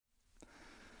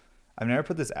I've never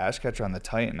put this ash catcher on the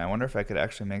Titan. I wonder if I could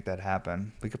actually make that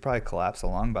happen. We could probably collapse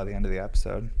along by the end of the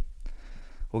episode.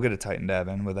 We'll get a Titan dab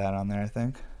in with that on there, I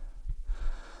think.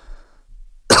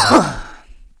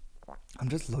 I'm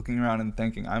just looking around and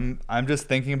thinking. I'm just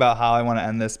thinking about how I want to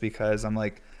end this because I'm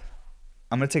like,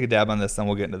 I'm gonna take a dab on this, then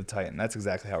we'll get into the Titan. That's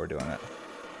exactly how we're doing it.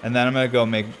 And then I'm gonna go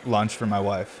make lunch for my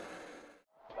wife.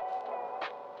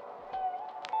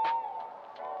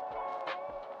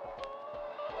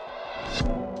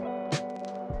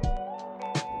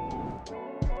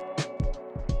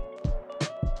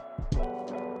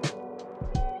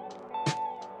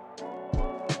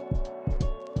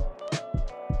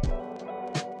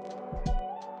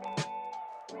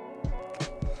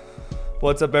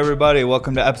 What's up, everybody?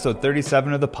 Welcome to episode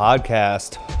 37 of the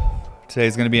podcast.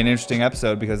 Today's going to be an interesting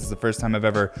episode because it's the first time I've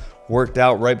ever worked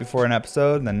out right before an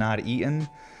episode and then not eaten.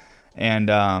 And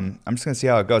I'm just going to see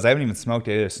how it goes. I haven't even smoked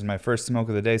it. This is my first smoke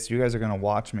of the day, so you guys are going to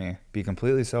watch me be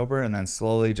completely sober and then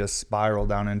slowly just spiral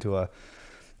down into a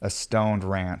stoned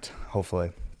rant,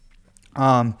 hopefully.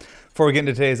 Before we get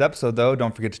into today's episode, though,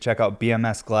 don't forget to check out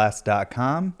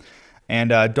bmsglass.com.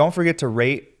 And don't forget to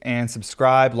rate and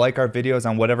subscribe, like our videos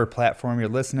on whatever platform you're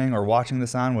listening or watching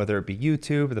this on, whether it be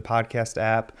YouTube or the podcast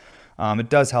app. It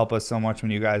does help us so much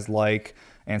when you guys like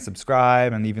and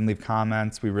subscribe and even leave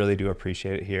comments. We really do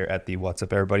appreciate it here at the What's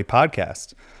Up Everybody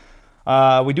podcast.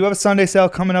 We do have a Sunday sale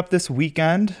coming up this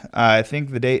weekend. I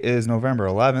think the date is November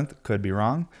 11th. Could be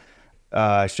wrong.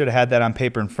 I should have had that on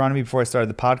paper in front of me before I started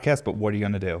the podcast, but what are you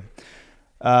going to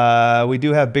do? We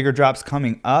do have bigger drops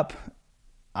coming up.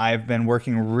 I've been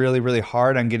working really, really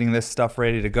hard on getting this stuff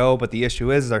ready to go, but the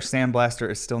issue is our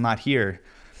sandblaster is still not here.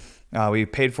 We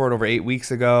paid for it over 8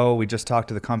 weeks ago. We just talked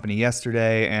to the company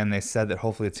yesterday, and they said that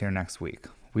hopefully it's here next week.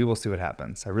 We will see what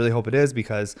happens. I really hope it is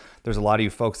because there's a lot of you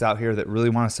folks out here that really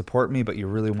want to support me, but you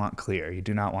really want clear. You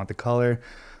do not want the color,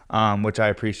 which I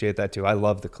appreciate that too. I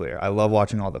love the clear. I love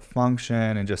watching all the function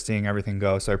and just seeing everything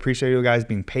go. So I appreciate you guys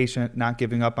being patient, not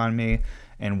giving up on me,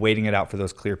 and waiting it out for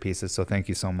those clear pieces. So thank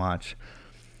you so much.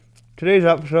 Today's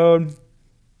episode,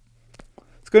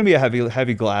 it's going to be a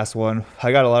heavy glass one.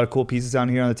 I got a lot of cool pieces down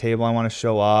here on the table I want to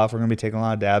show off. We're going to be taking a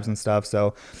lot of dabs and stuff,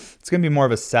 so it's going to be more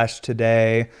of a sesh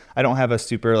today. I don't have a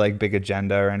super big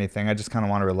agenda or anything. I just kind of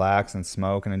want to relax and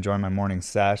smoke and enjoy my morning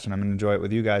sesh, and I'm going to enjoy it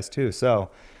with you guys too. So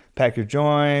pack your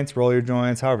joints, roll your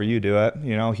joints, however you do it.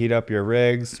 Heat up your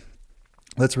rigs.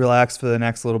 Let's relax for the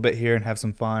next little bit here and have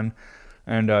some fun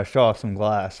and show off some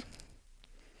glass.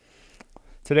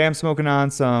 Today I'm smoking on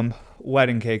some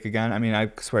wedding cake again. I mean,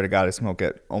 I swear to God, I smoke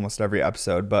it almost every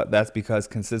episode, but that's because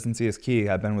consistency is key.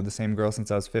 I've been with the same girl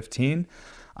since I was 15.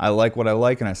 I like what I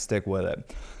like and I stick with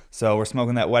it. So we're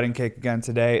smoking that wedding cake again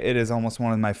today. It is almost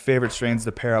one of my favorite strains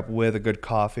to pair up with a good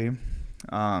coffee. It's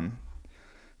one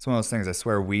of those things, I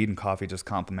swear weed and coffee just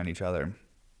complement each other.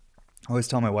 I always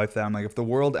tell my wife that. I'm like, if the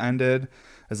world ended,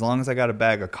 as long as I got a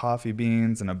bag of coffee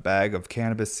beans and a bag of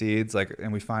cannabis seeds,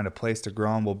 and we find a place to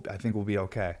grow them, I think we'll be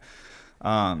okay.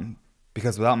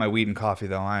 Because without my weed and coffee,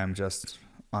 though, I am just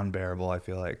unbearable, I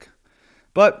feel like.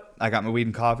 But I got my weed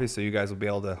and coffee, so you guys will be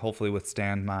able to hopefully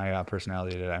withstand my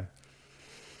personality today.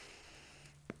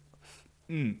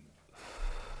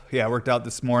 Yeah, I worked out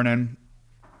this morning.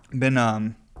 Been,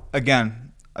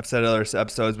 again, I've said it other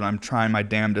episodes, but I'm trying my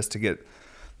damnedest to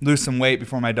lose some weight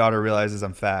before my daughter realizes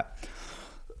I'm fat.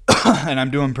 And I'm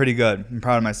doing pretty good. I'm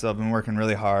proud of myself. I've been working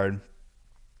really hard.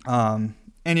 And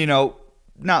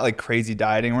not like crazy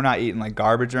dieting. We're not eating like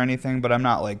garbage or anything, but I'm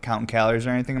not like counting calories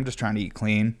or anything. I'm just trying to eat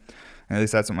clean. And at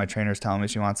least that's what my trainer's telling me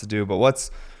she wants to do. But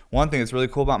what's one thing that's really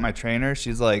cool about my trainer,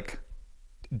 she's like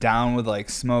down with like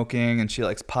smoking and she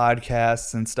likes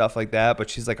podcasts and stuff like that, but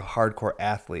she's like a hardcore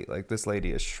athlete. Like this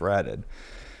lady is shredded.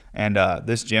 And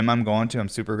this gym I'm going to, I'm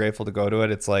super grateful to go to it.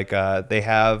 It's like they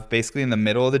have basically in the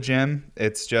middle of the gym,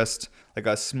 it's just like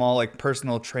a small like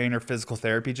personal trainer physical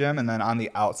therapy gym. And then on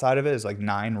the outside of it is like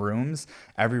 9 rooms.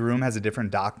 Every room has a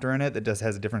different doctor in it that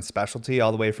has a different specialty,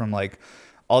 all the way from like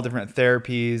all different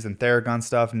therapies and Theragun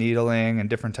stuff, needling and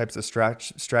different types of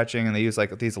stretching. And they use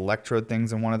like these electrode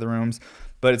things in one of the rooms.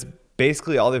 But it's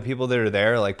basically all the people that are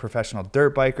there, like professional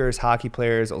dirt bikers, hockey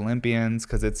players, Olympians,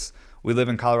 because we live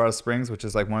in Colorado Springs, which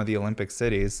is like one of the Olympic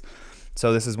cities.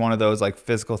 So this is one of those like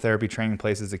physical therapy training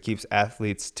places that keeps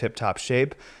athletes tip-top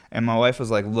shape. And my wife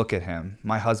was like, look at him.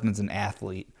 My husband's an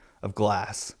athlete of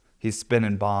glass. He's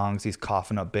spinning bongs. He's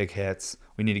coughing up big hits.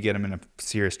 We need to get him in a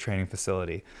serious training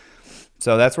facility.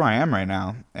 So that's where I am right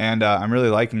now. And I'm really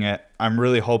liking it. I'm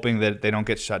really hoping that they don't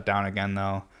get shut down again,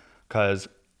 though, because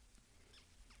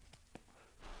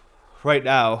right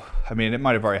now, I mean, it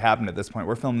might have already happened at this point.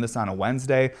 We're filming this on a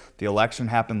Wednesday. The election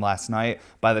happened last night.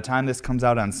 By the time this comes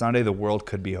out on Sunday, the world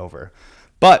could be over.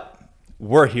 But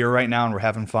we're here right now and we're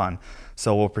having fun.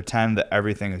 So we'll pretend that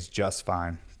everything is just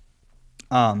fine.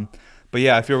 But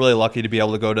yeah, I feel really lucky to be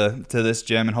able to go to this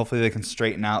gym, and hopefully they can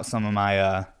straighten out some of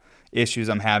my issues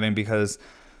I'm having, because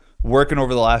working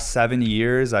over the last 7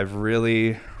 years, I've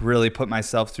really, really put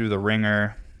myself through the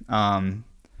ringer.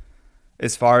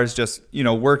 As far as just,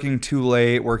 working too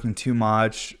late, working too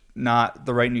much, not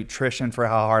the right nutrition for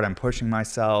how hard I'm pushing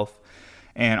myself,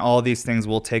 and all these things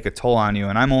will take a toll on you.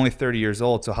 And I'm only 30 years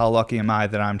old, so how lucky am I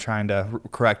that I'm trying to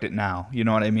correct it now? You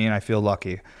know what I mean? I feel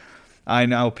lucky. I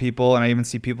know people, and I even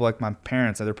see people like my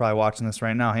parents, they're probably watching this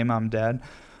right now. Hey, mom, dad.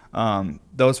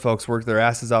 Those folks worked their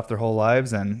asses off their whole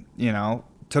lives and,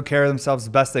 took care of themselves the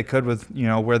best they could with,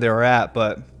 where they were at.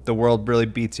 But the world really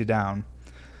beats you down.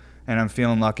 And I'm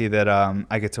feeling lucky that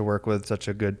I get to work with such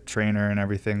a good trainer and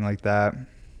everything like that.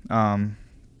 I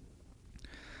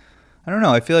don't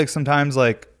know. I feel like sometimes,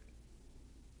 this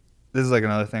is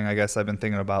another thing I guess I've been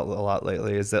thinking about a lot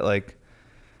lately, is that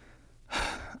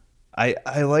I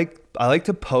like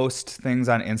to post things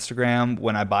on Instagram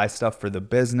when I buy stuff for the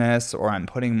business, or I'm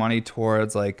putting money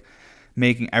towards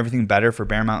making everything better for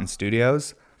Bear Mountain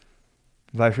Studios.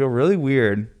 But I feel really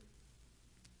weird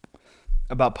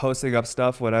about posting up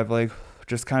stuff when I've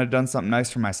just kind of done something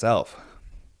nice for myself.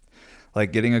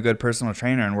 Like getting a good personal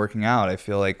trainer and working out. I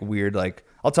feel weird.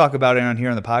 I'll talk about it on here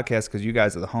on the podcast because you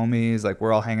guys are the homies.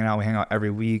 We're all hanging out. We hang out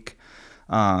every week.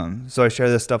 So I share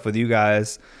this stuff with you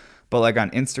guys. But on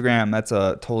Instagram, that's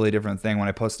a totally different thing. When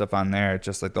I post stuff on there, it's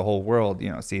just the whole world,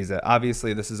 sees it.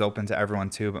 Obviously, this is open to everyone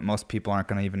too, but most people aren't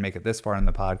going to even make it this far in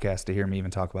the podcast to hear me even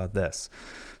talk about this.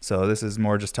 So this is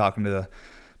more just talking to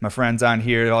my friends on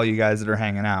here, all you guys that are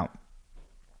hanging out.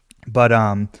 But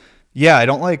yeah, I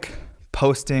don't like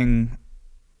posting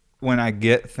when I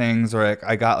get things, or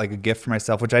I got a gift for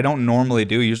myself, which I don't normally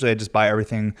do. Usually I just buy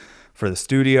everything for the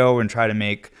studio and try to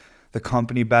make the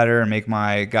company better and make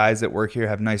my guys that work here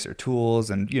have nicer tools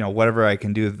and, whatever I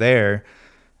can do there.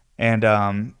 And,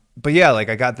 but yeah,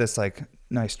 I got this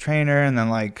nice trainer, and then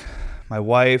my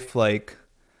wife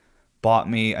bought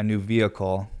me a new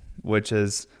vehicle, which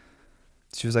is,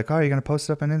 she was like, oh, are you going to post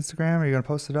it up on Instagram? Are you going to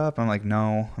post it up? I'm like,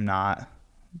 no, I'm not.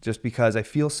 Just because I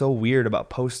feel so weird about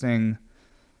posting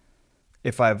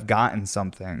if I've gotten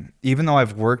something, even though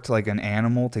I've worked like an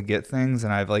animal to get things,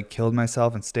 and I've killed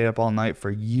myself and stayed up all night for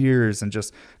years and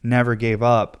just never gave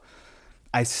up,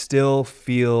 I still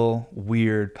feel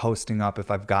weird posting up if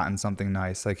I've gotten something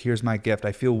nice. Here's my gift.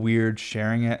 I feel weird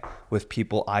sharing it with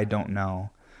people I don't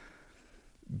know,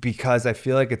 because I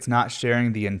feel it's not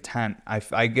sharing the intent.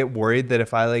 I get worried that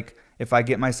if I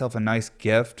get myself a nice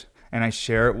gift and I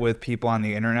share it with people on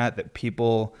the internet, that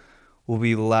people will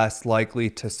be less likely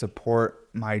to support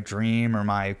my dream or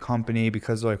my company,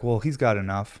 because they're well, he's got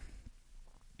enough,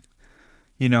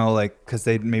 because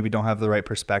they maybe don't have the right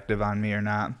perspective on me or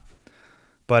not.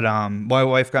 But my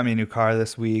wife got me a new car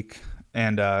this week,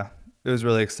 and it was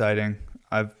really exciting.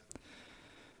 I've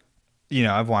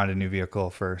wanted a new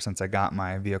vehicle since I got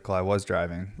my vehicle I was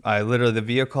driving. The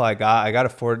vehicle I got a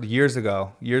Ford years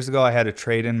ago. Years ago, I had to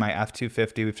trade in my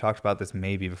F-250. We've talked about this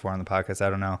maybe before on the podcast. I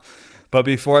don't know. But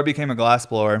before I became a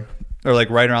glassblower, or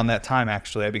right around that time,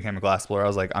 actually, I became a glassblower. I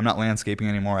was I'm not landscaping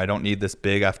anymore. I don't need this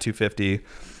big F-250,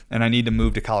 and I need to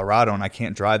move to Colorado, and I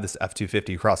can't drive this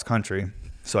F-250 cross country.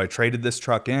 So I traded this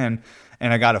truck in,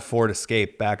 and I got a Ford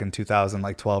Escape back in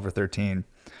 2012 or 13.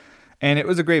 And it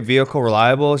was a great vehicle,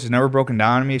 reliable. She's never broken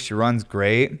down on me. She runs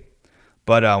great.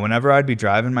 But whenever I'd be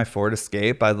driving my Ford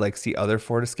Escape, I'd see other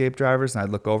Ford Escape drivers, and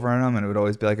I'd look over on them, and it would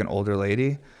always be an older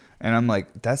lady. And I'm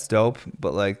that's dope,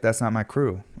 but that's not my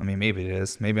crew. I mean, maybe it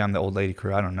is. Maybe I'm the old lady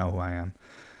crew. I don't know who I am.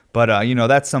 But,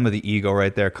 that's some of the ego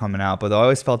right there coming out. But I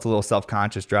always felt a little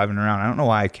self-conscious driving around. I don't know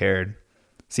why I cared.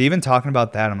 See, even talking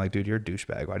about that, I'm dude, you're a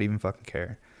douchebag. Why do you even fucking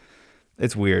care?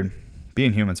 It's weird.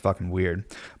 Being human's fucking weird.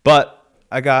 But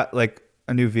I got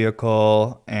a new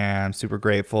vehicle, and I'm super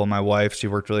grateful. My wife, she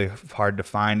worked really hard to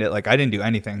find it. I didn't do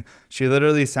anything. She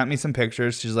literally sent me some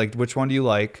pictures. She's which one do you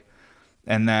like?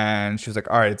 And then she was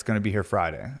all right, it's going to be here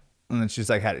Friday. And then she's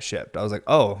had it shipped. I was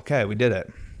oh, okay, we did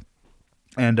it.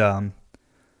 And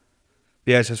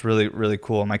yeah, it's just really, really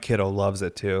cool. My kiddo loves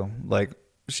it too.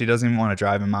 She doesn't even want to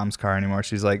drive in mom's car anymore.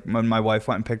 She's when my wife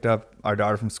went and picked up our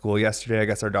daughter from school yesterday, I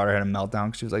guess our daughter had a meltdown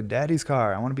because she was daddy's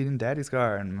car. I want to be in daddy's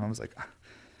car. And mom was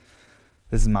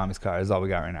this is mommy's car. This is all we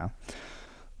got right now.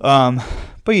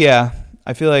 But yeah,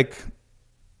 I feel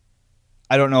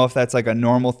I don't know if that's a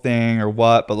normal thing or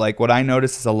what, but what I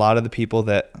notice is a lot of the people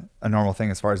that a normal thing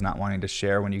as far as not wanting to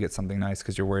share when you get something nice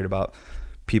because you're worried about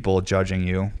people judging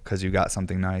you because you got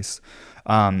something nice.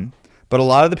 But a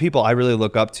lot of the people I really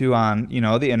look up to on,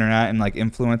 the internet and like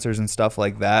influencers and stuff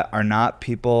like that are not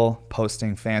people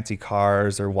posting fancy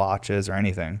cars or watches or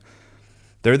anything.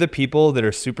 They're the people that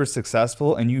are super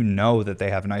successful and that they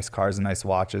have nice cars and nice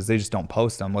watches. They just don't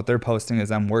post them. What they're posting is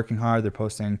them working hard. They're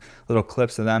posting little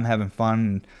clips of them having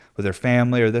fun with their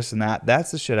family or this and that.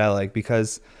 That's the shit I like,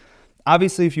 because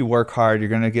obviously if you work hard, you're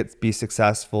going to be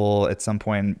successful at some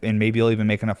point, and maybe you'll even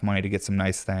make enough money to get some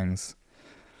nice things.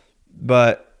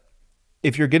 But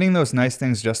if you're getting those nice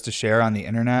things just to share on the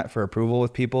internet for approval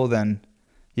with people, then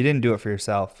you didn't do it for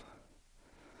yourself.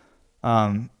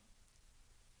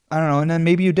 I don't know. And then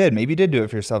maybe you did. Maybe you did do it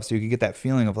for yourself so you could get that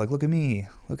feeling of like, look at me,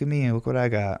 look what I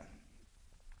got.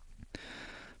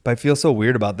 But I feel so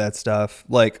weird about that stuff.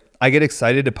 Like, I get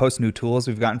excited to post new tools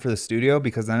we've gotten for the studio,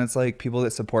 because then it's like people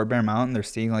that support Bear Mountain, they're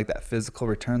seeing like that physical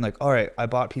return. Like, all right, I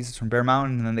bought pieces from Bear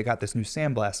Mountain and then they got this new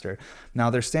sandblaster. Now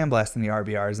they're sandblasting the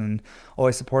RBRs, and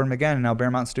I support them again. And now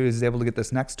Bear Mountain Studios is able to get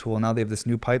this next tool. Now they have this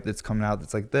new pipe that's coming out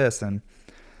that's like this. And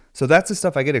so that's the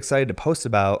stuff I get excited to post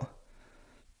about.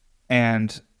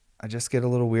 And I just get a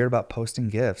little weird about posting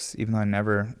gifts, even though I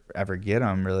never ever get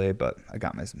them really. But I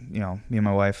got me and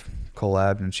my wife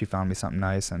collabed, and she found me something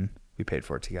nice, and we paid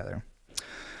for it together.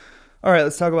 All right,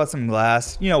 let's talk about some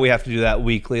glass. We have to do that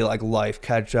weekly, like, life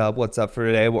catch up. What's up for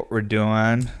today? What we're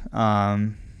doing?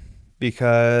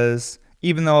 Because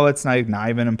even though it's not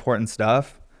even important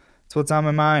stuff, it's what's on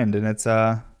my mind, and it's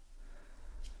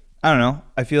I don't know.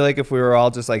 I feel like if we were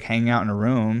all just like hanging out in a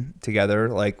room together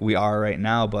like we are right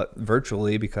now, but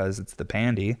virtually because it's the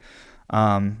pandy,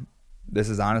 this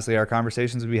is honestly our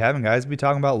conversations we'd be having, guys. We'd be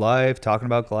talking about life, talking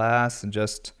about glass, and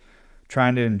just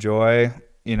trying to enjoy,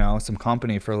 some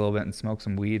company for a little bit and smoke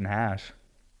some weed and hash.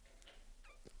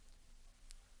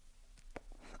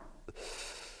 I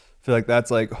feel like that's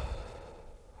like,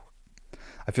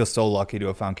 I feel so lucky to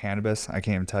have found cannabis. I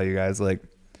can't even tell you guys, like,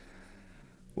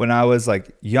 when I was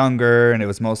like younger and it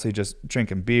was mostly just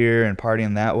drinking beer and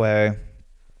partying that way,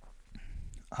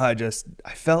 I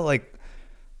felt like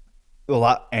a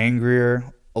lot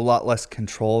angrier, a lot less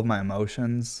control of my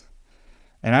emotions.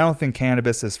 And I don't think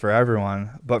cannabis is for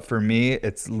everyone, but for me,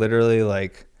 it's literally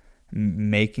like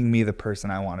making me the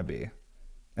person I want to be.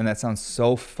 And that sounds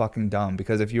so fucking dumb,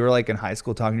 because if you were like in high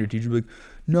school talking to your teacher, like,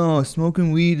 no,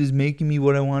 smoking weed is making me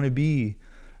what I want to be.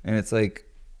 And it's like,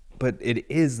 but it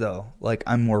is though. Like,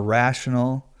 I'm more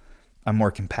rational. I'm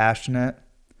more compassionate.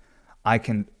 I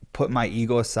can put my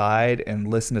ego aside and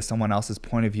listen to someone else's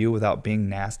point of view without being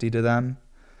nasty to them.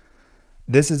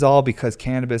 This is all because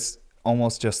cannabis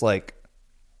almost just like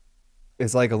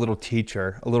is like a little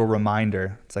teacher, a little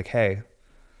reminder. It's like, hey,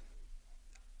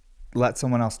 let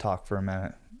someone else talk for a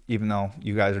minute. Even though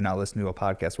you guys are now listening to a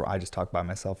podcast where I just talk by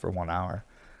myself for 1 hour.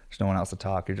 There's no one else to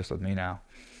talk. You're just with me now.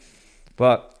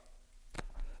 But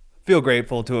feel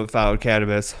grateful to have found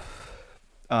cannabis.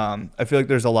 I feel like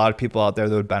there's a lot of people out there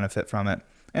that would benefit from it.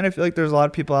 And I feel like there's a lot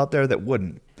of people out there that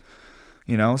wouldn't.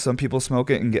 Some people smoke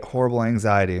it and get horrible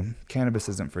anxiety. Cannabis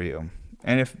isn't for you.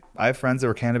 And if I have friends that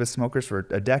were cannabis smokers for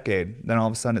a decade, then all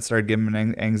of a sudden it started giving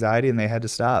them anxiety and they had to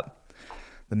stop.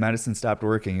 The medicine stopped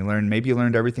working. Maybe you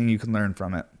learned everything you can learn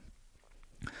from it.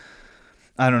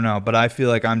 I don't know, but I feel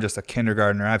like I'm just a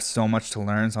kindergartner. I have so much to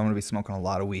learn, so I'm going to be smoking a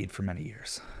lot of weed for many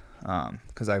years.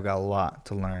 Because I've got a lot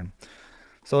to learn.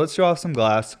 So let's show off some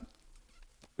glass.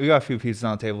 We got a few pieces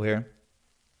on the table here.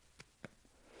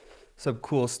 Some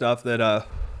cool stuff that I've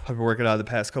been working on the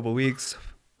past couple weeks.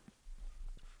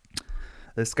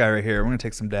 This guy right here, we're going to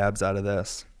take some dabs out of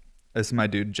this. This is my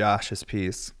dude Josh's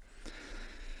piece.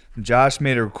 Josh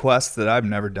made a request that I've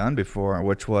never done before,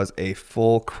 which was a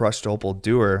full crushed opal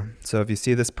doer. So if you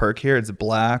see this perk here, it's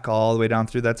black all the way down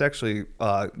through. That's actually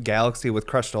Galaxy with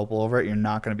crushed opal over it. You're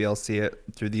not going to be able to see it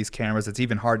through these cameras. It's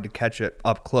even hard to catch it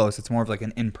up close. It's more of like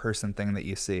an in-person thing that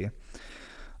you see.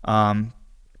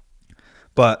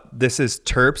 But this is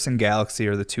Terps and Galaxy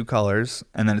are the two colors,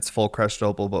 and then it's full crushed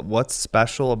opal. But what's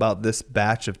special about this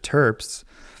batch of Terps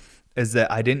is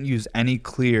that I didn't use any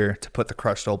clear to put the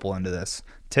crushed opal into this.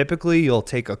 Typically, you'll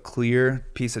take a clear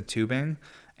piece of tubing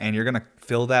and you're going to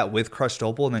fill that with crushed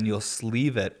opal, and then you'll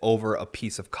sleeve it over a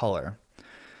piece of color.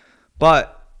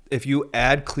 But if you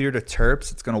add clear to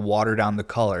Terps, it's going to water down the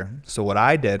color. So what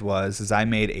I did was I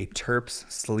made a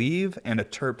Terps sleeve and a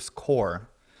Terps core.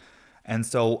 And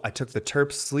so I took the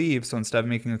Terps sleeve, so instead of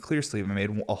making a clear sleeve, I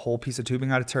made a whole piece of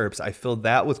tubing out of Terps. I filled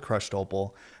that with crushed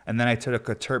opal, and then I took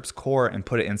a Terps core and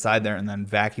put it inside there and then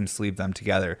vacuum sleeved them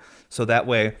together. So that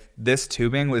way, this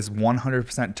tubing was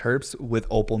 100% Terps with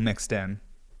opal mixed in.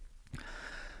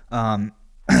 So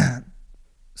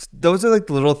those are like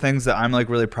the little things that I'm like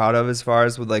really proud of as far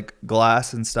as with like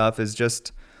glass and stuff, is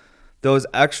just those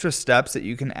extra steps that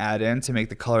you can add in to make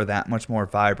the color that much more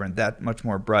vibrant, that much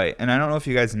more bright. And I don't know if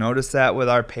you guys noticed that with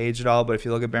our page at all, but if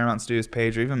you look at Bear Mountain Studios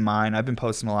page, or even mine, I've been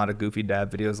posting a lot of goofy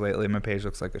dad videos lately. My page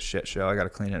looks like a shit show. I got to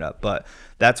clean it up. But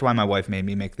that's why my wife made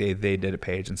me make the They Did It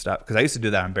page and stuff, because I used to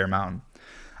do that on Bear Mountain.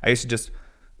 I used to just,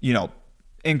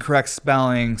 incorrect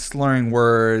spelling, slurring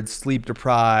words, sleep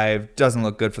deprived, doesn't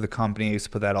look good for the company. I used to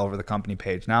put that all over the company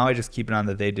page. Now I just keep it on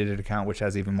the They Did It account, which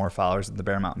has even more followers than the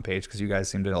Bear Mountain page, because you guys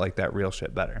seem to like that real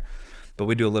shit better. But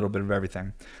we do a little bit of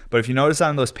everything. But if you notice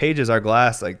on those pages, our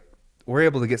glass, like, we're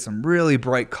able to get some really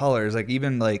bright colors, like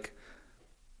even like,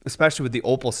 especially with the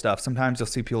opal stuff. Sometimes you'll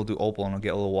see people do opal and it'll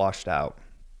get a little washed out.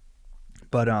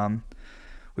 But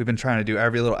we've been trying to do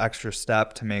every little extra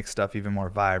step to make stuff even more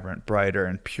vibrant, brighter,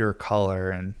 and pure color.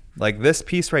 And like this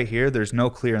piece right here, there's no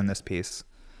clear in this piece.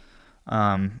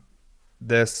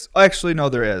 Actually, no,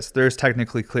 there is. There's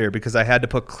technically clear, because I had to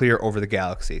put clear over the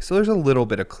Galaxy. So there's a little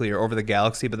bit of clear over the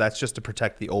Galaxy, but that's just to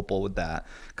protect the opal with that.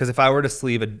 Because if I were to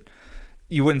sleeve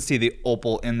you wouldn't see the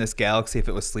opal in this Galaxy if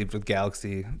it was sleeved with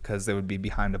Galaxy, because it would be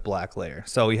behind a black layer.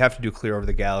 So you have to do clear over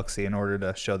the Galaxy in order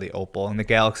to show the opal. And the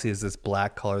Galaxy is this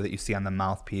black color that you see on the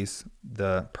mouthpiece,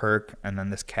 the perk, and then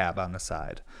this cab on the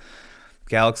side.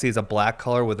 Galaxy is a black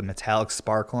color with a metallic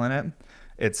sparkle in it.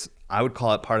 I would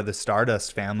call it part of the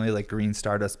Stardust family, like green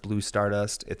Stardust, blue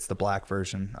Stardust. It's the black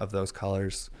version of those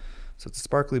colors. So it's a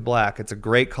sparkly black. It's a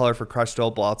great color for crushed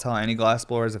opal. I'll tell any glass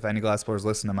blowers, if any glass blowers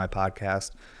listen to my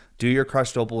podcast, do your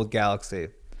crushed opal with Galaxy.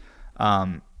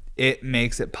 It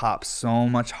makes it pop so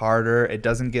much harder. It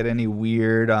doesn't get any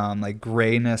weird like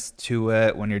grayness to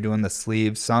it when you're doing the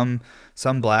sleeves. Some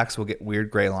blacks will get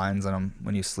weird gray lines in them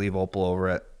when you sleeve opal over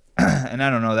it. And I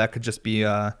don't know, that could just be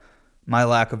my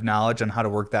lack of knowledge on how to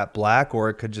work that black, or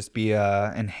it could just be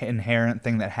an inherent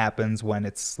thing that happens when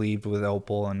it's sleeved with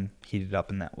opal and heated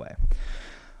up in that way.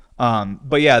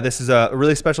 But yeah, this is a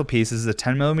really special piece. This is a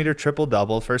 10 millimeter triple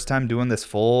double. First time doing this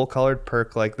full colored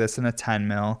perk like this in a 10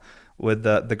 mil with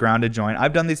the grounded joint.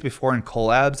 I've done these before in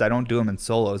collabs. I don't do them in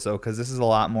solos though, because this is a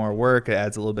lot more work. It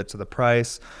adds a little bit to the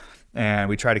price, and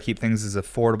we try to keep things as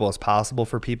affordable as possible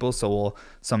for people. So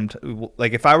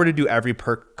like if I were to do every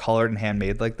perk colored and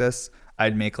handmade like this,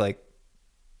 I'd make like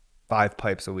 5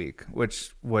 pipes a week,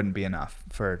 which wouldn't be enough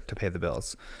to pay the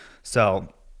bills. So,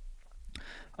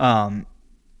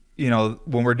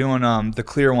 when we're doing the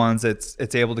clear ones,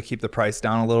 it's able to keep the price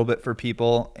down a little bit for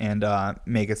people, and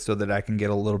make it so that I can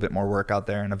get a little bit more work out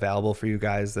there and available for you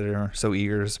guys that are so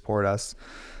eager to support us.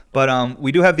 But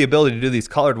we do have the ability to do these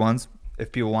colored ones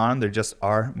if people want them. They just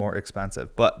are more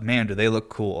expensive. But man, do they look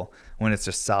cool when it's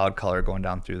just solid color going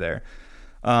down through there.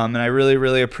 And I really,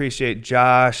 really appreciate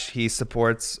Josh. He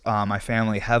supports my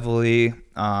family heavily.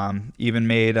 Even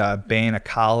made Bane a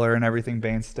collar and everything.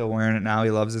 Bane's still wearing it now. He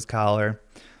loves his collar.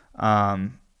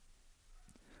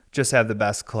 Just have the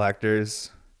best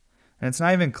collectors. And it's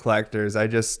not even collectors.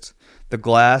 The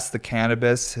glass, the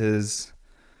cannabis has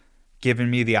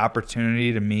given me the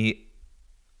opportunity to meet,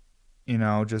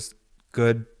 just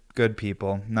good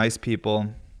people, nice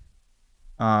people.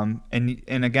 And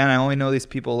again, I only know these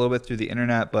people a little bit through the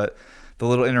internet, but the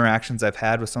little interactions I've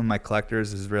had with some of my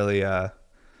collectors is really,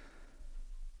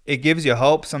 it gives you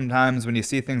hope sometimes when you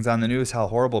see things on the news, how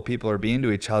horrible people are being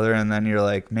to each other. And then you're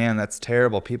like, man, that's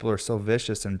terrible. People are so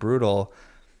vicious and brutal.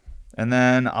 And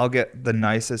then I'll get the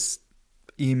nicest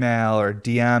email or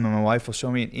DM, and my wife will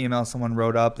show me an email someone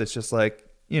wrote up that's just like,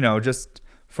 just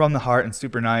from the heart and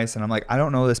super nice. And I'm like, I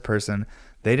don't know this person.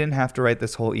 They didn't have to write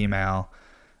this whole email,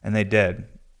 and they did.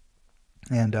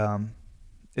 And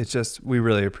it's just, we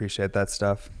really appreciate that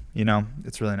stuff.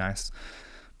 It's really nice.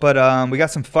 But we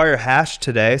got some fire hash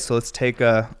today, so let's take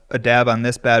a dab on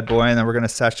this bad boy, and then we're going to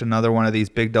sesh another one of these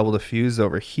big double diffuse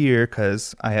over here,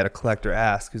 because I had a collector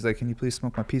ask. He's like, can you please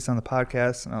smoke my piece on the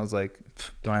podcast? And I was like,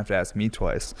 don't have to ask me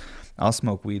twice. I'll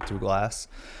smoke weed through glass.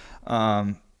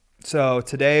 So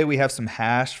today we have some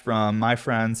hash from my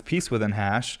friends Peace Within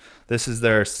Hash. This is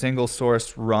their single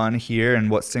source run here,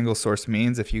 and what single source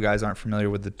means, if you guys aren't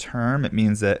familiar with the term, it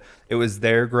means that it was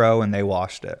their grow and they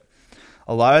washed it.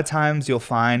 A lot of times you'll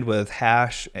find with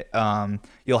hash,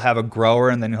 you'll have a grower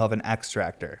and then you'll have an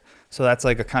extractor. So that's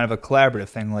like a kind of a collaborative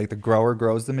thing. Like the grower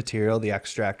grows the material, the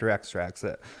extractor extracts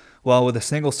it. Well, with a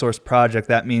single source project,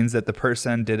 that means that the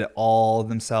person did it all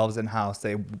themselves in-house.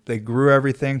 They grew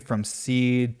everything from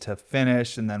seed to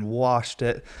finish and then washed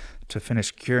it to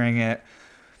finish curing it.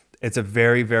 It's a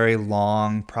very, very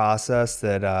long process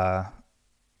that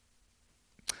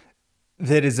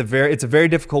it's a very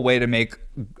difficult way to make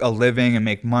a living and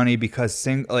make money, because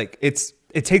it's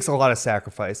it takes a lot of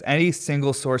sacrifice. Any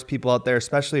single source people out there,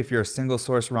 especially if you're a single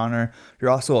source runner, you're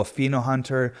also a pheno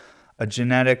hunter, a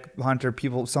genetic hunter,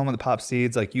 people, someone that pops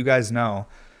seeds, like you guys know,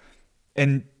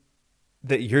 and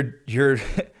that you're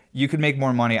you could make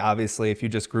more money obviously if you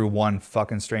just grew one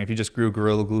fucking strain. If you just grew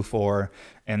Gorilla Glue 4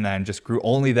 and then just grew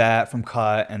only that from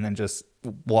cut and then just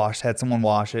had someone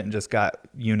wash it and just got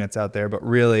units out there. But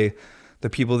really, the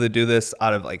people that do this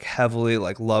out of like heavily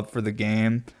like love for the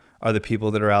game are the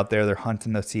people that are out there. They're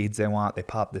hunting the seeds they want. They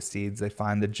pop the seeds. They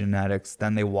find the genetics.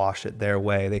 Then they wash it their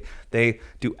way. They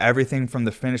do everything from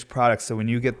the finished product. So when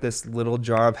you get this little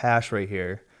jar of hash right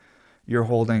here, you're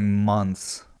holding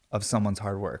months of someone's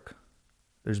hard work.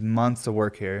 There's months of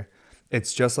work here.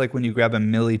 It's just like when you grab a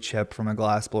milli chip from a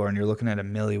glass blower and you're looking at a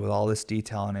milli with all this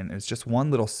detail in it. And it's just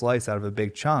one little slice out of a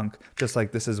big chunk, just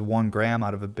like this is 1 gram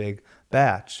out of a big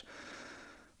batch.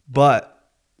 But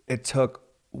it took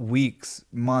weeks,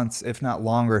 months, if not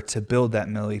longer, to build that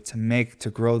milli,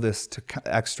 to grow this, to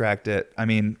extract it. I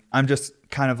mean, I'm just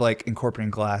kind of like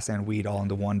incorporating glass and weed all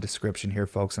into one description here,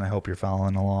 folks, and I hope you're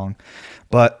following along.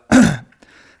 But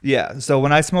yeah, so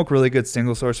when I smoke really good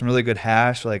single source and really good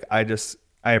hash, like I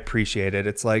appreciate it.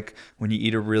 It's like when you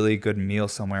eat a really good meal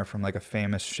somewhere from like a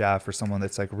famous chef or someone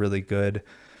that's like really good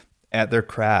at their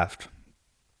craft.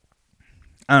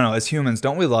 I don't know, as humans,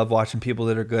 don't we love watching people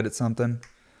that are good at something?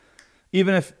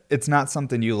 Even if it's not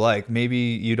something you like, maybe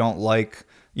you don't like,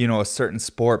 a certain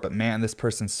sport, but man, this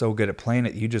person's so good at playing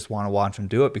it, you just want to watch them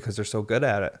do it because they're so good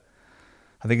at it.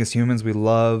 I think as humans, we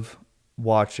love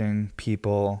watching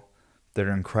people that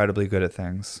are incredibly good at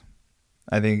things.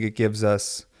 I think it gives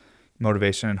us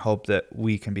motivation and hope that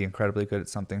we can be incredibly good at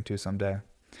something too someday.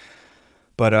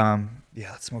 But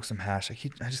yeah, let's smoke some hash.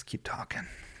 I just keep talking.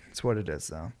 It's what it is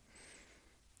though.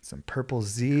 Some Purple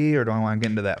Z, or do I want to get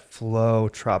into that Flow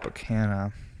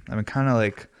Tropicana? I'm going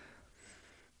to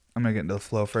get into the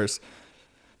Flow first.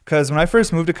 Because when I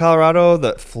first moved to Colorado,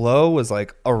 the Flow was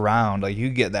like around. Like you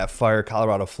get that fire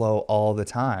Colorado Flow all the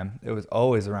time. It was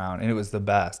always around and it was the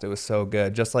best. It was so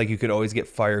good. Just like you could always get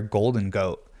fire Golden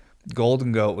Goat.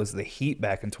 Golden Goat was the heat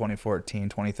back in 2014,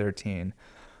 2013.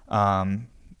 And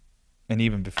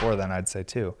even before then, I'd say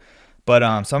too. But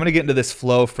so I'm going to get into this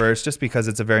Flow first just because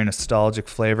it's a very nostalgic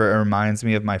flavor. It reminds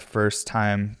me of my first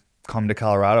time coming to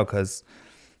Colorado because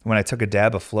when I took a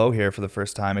dab of Flow here for the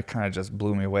first time, it kind of just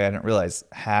blew me away. I didn't realize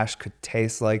hash could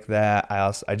taste like that.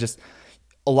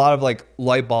 A lot of like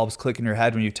light bulbs click in your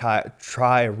head when you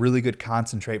try a really good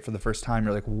concentrate for the first time.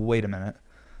 You're like, wait a minute.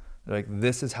 Like,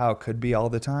 this is how it could be all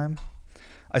the time.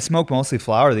 I smoke mostly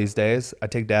flower these days. I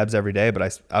take dabs every day,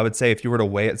 but I would say if you were to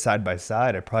weigh it side by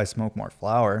side, I'd probably smoke more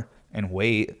flower and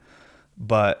weight,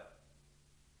 but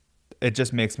it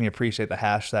just makes me appreciate the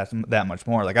hash that much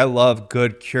more. Like I love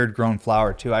good cured grown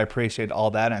flower too. I appreciate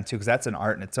all that and too, because that's an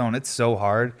art in its own. It's so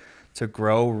hard to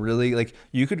grow really. Like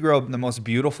you could grow the most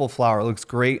beautiful flower. It looks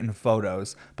great in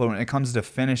photos, but when it comes to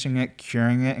finishing it,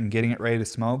 curing it, and getting it ready to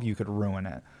smoke, you could ruin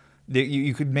it.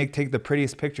 You could take the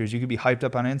prettiest pictures. You could be hyped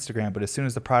up on Instagram, but as soon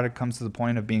as the product comes to the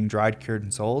point of being dried, cured,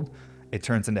 and sold, it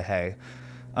turns into hay.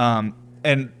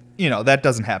 And that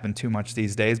doesn't happen too much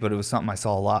these days, but it was something I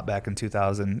saw a lot back in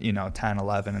 2000, 10,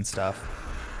 11 and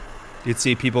stuff. You'd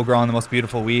see people growing the most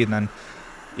beautiful weed and then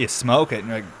you smoke it and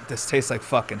you're like, this tastes like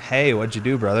fucking hay. What'd you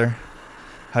do, brother?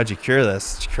 How'd you cure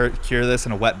this? Did you cure this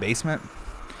in a wet basement?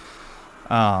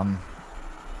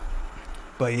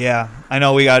 But yeah, I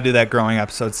know we got to do that growing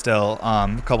episode still.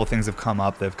 A couple things have come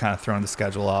up. They've kind of thrown the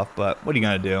schedule off, but what are you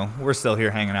going to do? We're still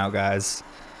here hanging out, guys.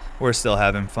 We're still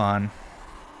having fun.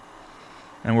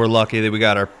 And we're lucky that we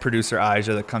got our producer,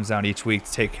 Aja, that comes down each week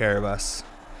to take care of us.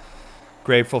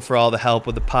 Grateful for all the help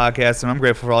with the podcast, and I'm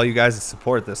grateful for all you guys that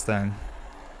support this thing.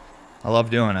 I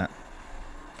love doing it.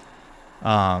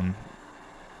 I'll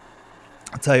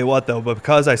tell you what, though, but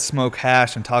because I smoke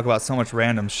hash and talk about so much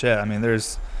random shit, I mean,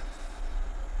 there's...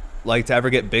 Like, to ever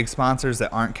get big sponsors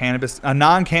that aren't cannabis... A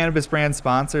non-cannabis brand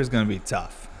sponsor is going to be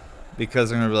tough.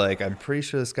 Because they're going to be like, I'm pretty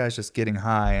sure this guy's just getting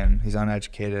high, and he's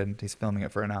uneducated, he's filming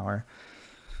it for an hour.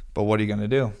 But what are you going to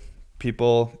do?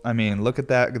 People, I mean, look at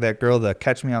that girl, the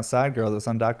Catch Me Outside girl that was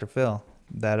on Dr. Phil.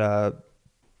 That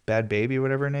Bad Baby,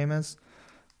 whatever her name is.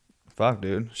 Fuck,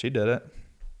 dude. She did it.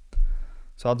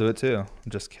 So I'll do it too.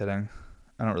 I'm just kidding.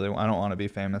 I don't want to be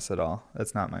famous at all.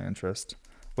 That's not my interest.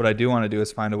 What I do want to do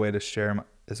is find a way to share my...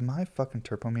 Is my fucking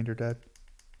turpometer dead?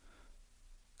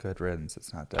 Good riddance.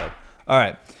 It's not dead. All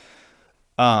right.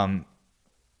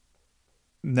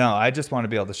 No, I just want to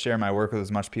be able to share my work with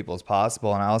as much people as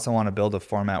possible. And I also want to build a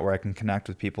format where I can connect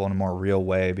with people in a more real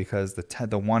way, because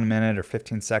the 1 minute or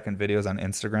 15-second videos on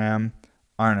Instagram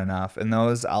aren't enough. And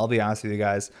those, I'll be honest with you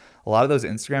guys, a lot of those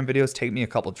Instagram videos take me a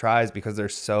couple tries because they're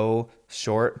so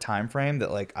short time frame that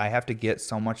like I have to get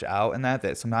so much out in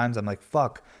that sometimes I'm like,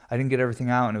 fuck, I didn't get everything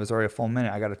out and it was already a full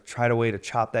minute. I got to try to way to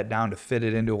chop that down to fit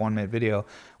it into a 1 minute video.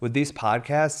 With these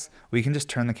podcasts, we can just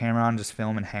turn the camera on, just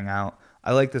film and hang out.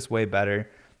 I like this way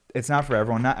better. It's not for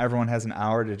everyone. Not everyone has an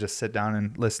hour to just sit down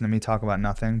and listen to me talk about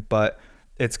nothing, but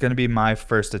it's going to be my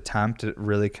first attempt at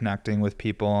really connecting with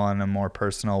people in a more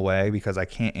personal way because I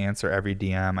can't answer every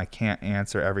DM. I can't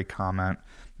answer every comment.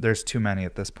 There's too many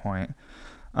at this point.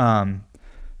 And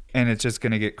it's just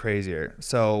going to get crazier.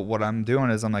 So what I'm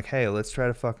doing is I'm like, hey, let's try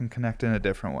to fucking connect in a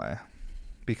different way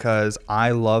because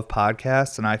I love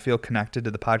podcasts and I feel connected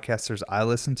to the podcasters I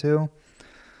listen to.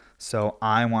 So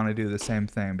I want to do the same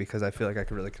thing because I feel like I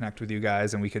could really connect with you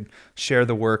guys and we could share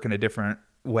the work in a different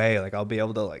way. Like I'll be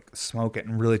able to like smoke it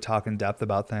and really talk in depth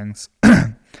about things.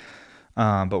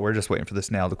 But we're just waiting for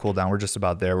this nail to cool down. We're just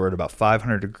about there. We're at about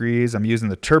 500 degrees. I'm using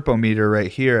the Turpometer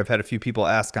right here. I've had a few people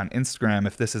ask on Instagram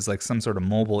if this is like some sort of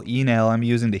mobile e-nail I'm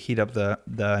using to heat up the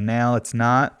nail. It's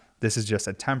not. This is just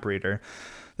a temp reader.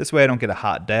 This way I don't get a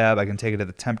hot dab. I can take it at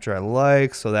the temperature I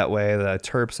like. So that way the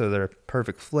terps are their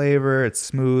perfect flavor. It's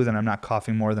smooth and I'm not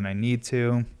coughing more than I need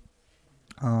to.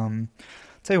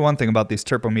 Tell you one thing about these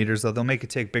Turpometers though, they'll make you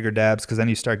take bigger dabs because then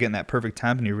you start getting that perfect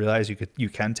temp and you realize you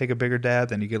can take a bigger dab,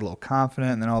 then you get a little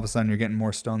confident and then all of a sudden you're getting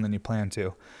more stoned than you plan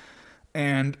to.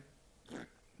 And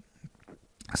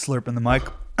slurping the mic,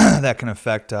 that can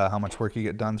affect how much work you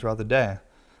get done throughout the day.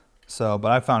 So,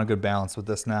 but I found a good balance with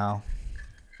this now.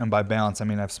 And by balance, I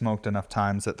mean I've smoked enough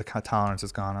times that the tolerance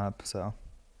has gone up, so.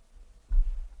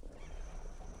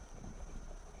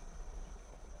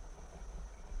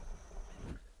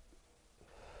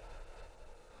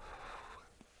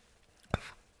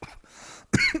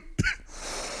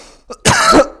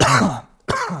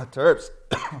 Terps.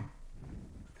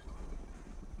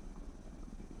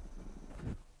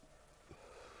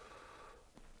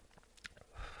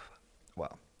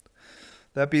 Wow.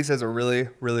 That piece has a really,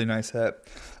 really nice head.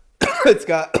 It's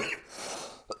got...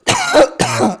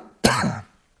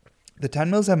 The 10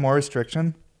 mils have more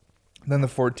restriction than the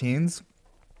 14s.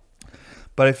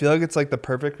 But I feel like it's like the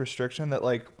perfect restriction that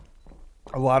like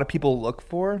a lot of people look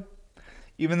for.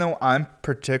 Even though I'm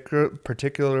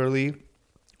particularly...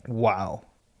 Wow.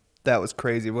 That was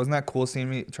crazy. Wasn't that cool seeing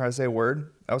me try to say a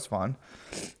word? That was fun.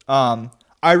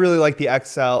 I really like the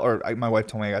XL, or my wife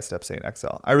told me I got to stop saying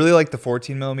XL. I really like the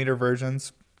 14 millimeter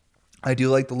versions. I do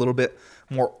like the little bit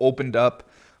more opened up,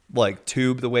 like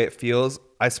tube, the way it feels.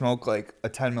 I smoke like a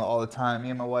 10 mil all the time. Me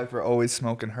and my wife are always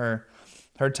smoking her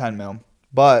 10 mil.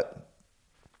 But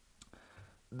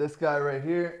this guy right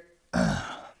here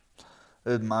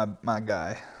is my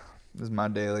guy. This is my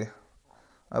daily.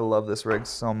 I love this rig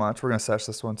so much. We're going to sesh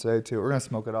this one today, too. We're going to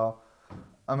smoke it all.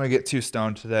 I'm going to get too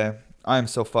stoned today. I am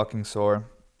so fucking sore.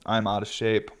 I'm out of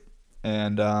shape.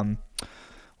 And when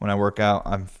I work out,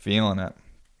 I'm feeling it.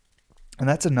 And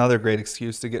that's another great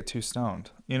excuse to get too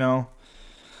stoned. You know,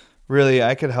 really,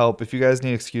 I could help. If you guys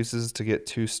need excuses to get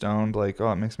too stoned, like,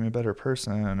 oh, it makes me a better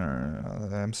person, or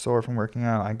I'm sore from working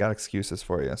out, I got excuses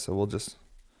for you. So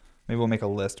maybe we'll make a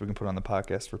list we can put on the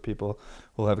podcast for people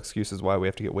who will have excuses why we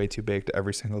have to get way too baked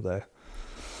every single day.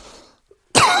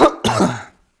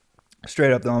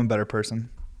 Straight up, though, I'm a better person.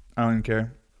 I don't even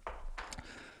care.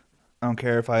 I don't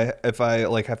care if I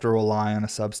like have to rely on a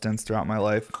substance throughout my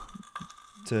life.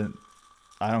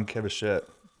 I don't give a shit.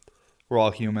 We're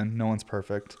all human. No one's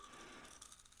perfect.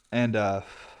 And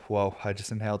whoa, I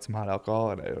just inhaled some hot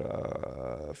alcohol and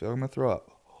I feel like I'm gonna throw up.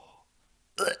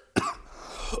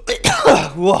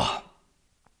 Whoa.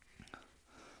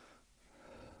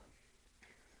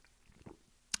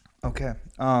 Okay.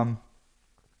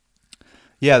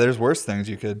 Yeah, there's worse things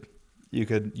you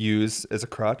could use as a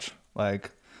crutch.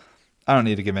 Like, I don't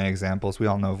need to give any examples. We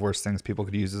all know of worse things people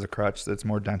could use as a crutch that's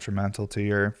more detrimental to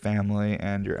your family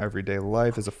and your everyday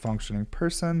life as a functioning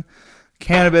person.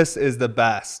 Cannabis is the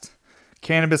best.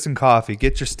 Cannabis and coffee.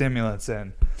 Get your stimulants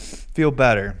in. Feel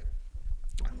better.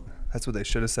 That's what they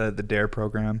should have said at the DARE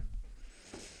program.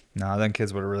 No, then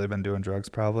kids would have really been doing drugs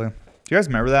probably. Do you guys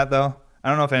remember that, though?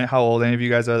 I don't know how old any of you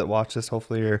guys are that watch this.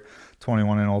 Hopefully you're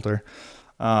 21 and older,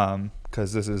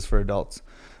 because this is for adults.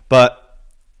 But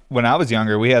when I was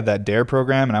younger, we had that DARE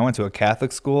program, and I went to a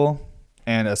Catholic school,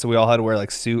 and so we all had to wear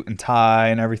like suit and tie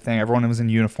and everything. Everyone was in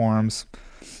uniforms.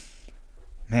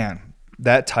 Man,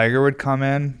 that tiger would come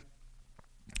in.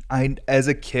 As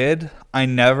a kid, I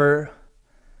never,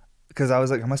 because I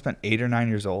was like, I must have been 8 or 9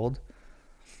 years old.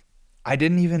 I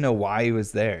didn't even know why he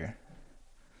was there.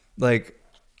 Like,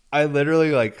 I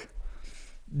literally like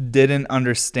didn't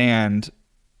understand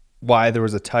why there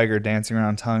was a tiger dancing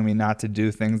around telling me not to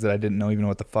do things that I didn't even know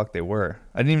what the fuck they were.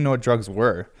 I didn't even know what drugs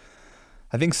were.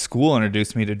 I think school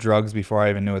introduced me to drugs before I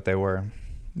even knew what they were.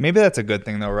 Maybe that's a good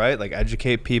thing though, right? Like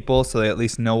educate people so they at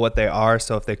least know what they are.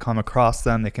 So if they come across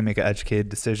them, they can make an educated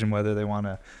decision whether they want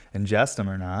to ingest them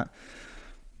or not.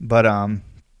 But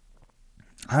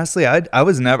honestly, I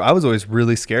was always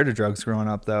really scared of drugs growing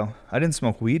up though. I didn't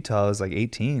smoke weed till I was like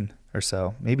 18 or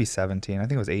so, maybe 17. I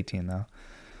think it was 18 though.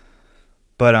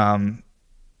 But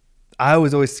I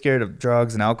was always scared of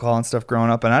drugs and alcohol and stuff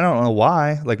growing up, and I don't know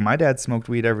why. Like my dad smoked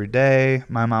weed every day.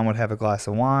 My mom would have a glass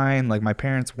of wine. Like my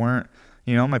parents weren't,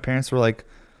 my parents were like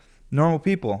normal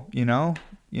people,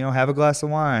 have a glass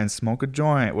of wine, smoke a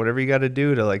joint, whatever you got to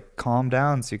do to like calm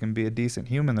down so you can be a decent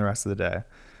human the rest of the day.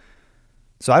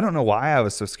 So I don't know why I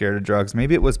was so scared of drugs.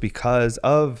 Maybe it was because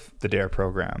of the DARE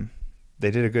program. They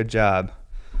did a good job.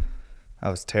 I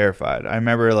was terrified. I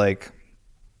remember like,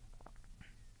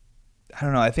 I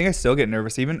don't know. I think I still get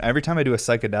nervous. Even every time I do a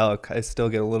psychedelic, I still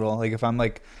get a little like if I'm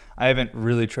like, I haven't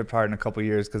really tripped hard in a couple of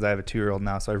years because I have a 2-year-old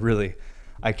now. So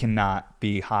I cannot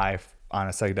be high on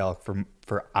a psychedelic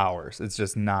for hours. It's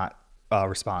just not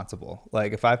responsible.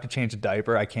 Like if I have to change a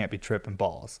diaper, I can't be tripping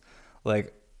balls.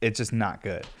 Like it's just not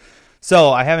good.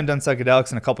 So I haven't done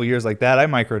psychedelics in a couple of years like that. I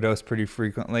microdose pretty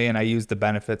frequently and I use the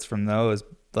benefits from those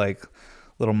like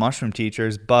little mushroom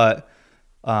teachers. But,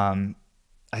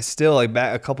 I still like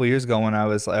back a couple of years ago when I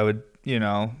would,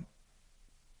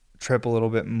 trip a little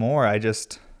bit more. I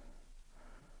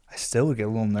still would get a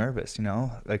little nervous,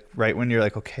 like right when you're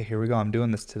like, okay, here we go. I'm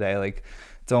doing this today. Like,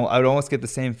 I would almost get the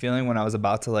same feeling when I was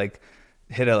about to like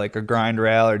hit a grind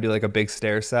rail or do like a big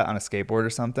stair set on a skateboard or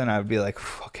something. I would be like,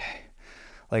 okay,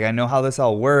 like I know how this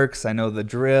all works. I know the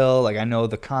drill. Like I know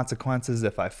the consequences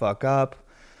if I fuck up.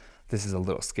 This is a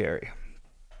little scary,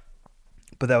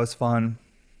 but that was fun.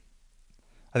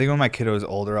 I think when my kiddo is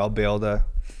older, I'll be able to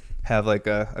have like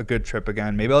a good trip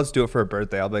again. Maybe I'll just do it for a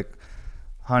birthday. I'll be like,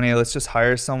 honey, let's just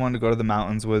hire someone to go to the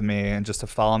mountains with me and just to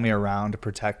follow me around to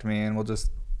protect me. And we'll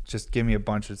just give me a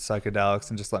bunch of psychedelics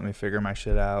and just let me figure my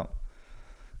shit out.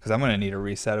 Because I'm going to need a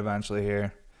reset eventually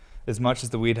here. As much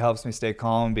as the weed helps me stay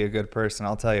calm and be a good person,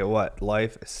 I'll tell you what,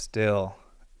 life is still,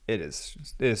 it is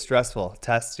stressful. It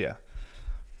tests you.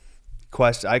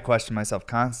 I question myself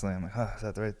constantly. I'm like, oh, is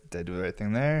that the right, did I do the right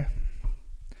thing there?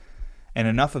 And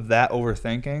enough of that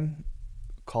overthinking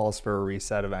calls for a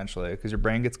reset eventually because your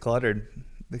brain gets cluttered.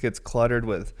 It gets cluttered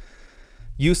with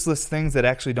useless things that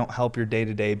actually don't help your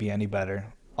day-to-day be any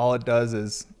better. All it does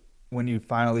is when you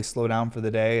finally slow down for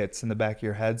the day, it's in the back of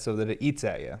your head so that it eats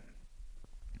at you.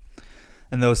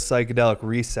 And those psychedelic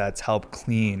resets help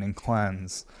clean and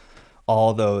cleanse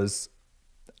all those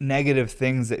negative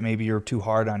things that maybe you're too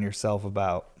hard on yourself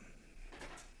about.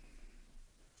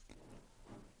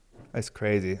 That's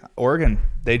crazy. Oregon,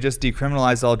 they just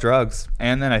decriminalized all drugs.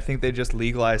 And then I think they just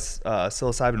legalized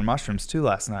psilocybin mushrooms too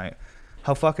last night.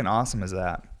 How fucking awesome is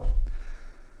that?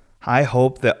 I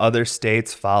hope that other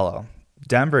states follow.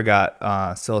 Denver got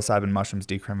psilocybin mushrooms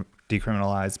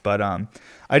decriminalized, but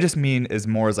I just mean as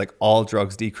more as like all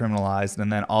drugs decriminalized and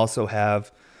then also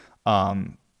have,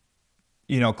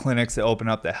 clinics that open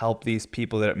up that help these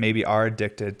people that maybe are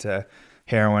addicted to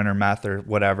heroin or meth or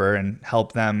whatever and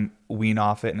help them wean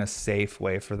off it in a safe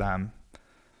way for them.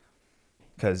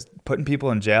 Because putting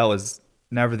people in jail is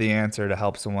never the answer to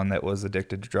help someone that was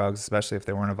addicted to drugs, especially if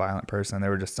they weren't a violent person. They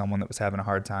were just someone that was having a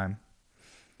hard time.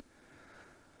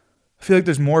 I feel like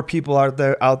there's more people out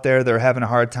there that are having a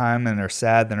hard time and are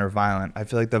sad than are violent. I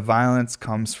feel like the violence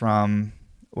comes from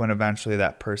when eventually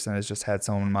that person has just had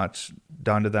so much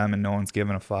done to them and no one's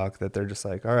giving a fuck that they're just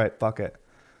like, all right, fuck it.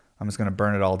 I'm just going to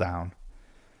burn it all down.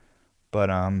 But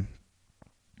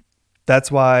that's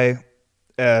why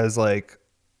as like,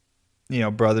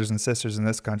 brothers and sisters in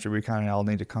this country, we kind of all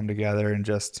need to come together and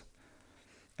just,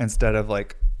 instead of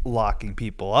like locking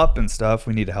people up and stuff,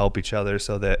 we need to help each other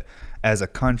so that as a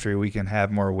country we can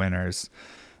have more winners.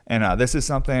 And this is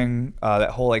something,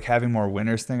 that whole like having more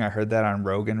winners thing, I heard that on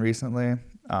Rogan recently,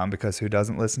 because who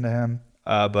doesn't listen to him?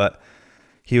 But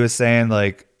he was saying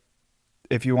like,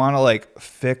 if you want to like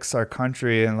fix our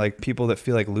country and like people that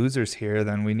feel like losers here,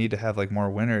 then we need to have like more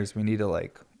winners. We need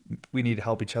to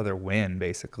help each other win,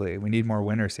 basically. We need more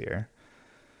winners here.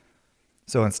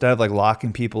 So instead of like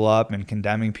locking people up and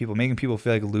condemning people, making people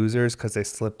feel like losers because they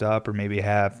slipped up or maybe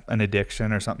have an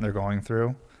addiction or something they're going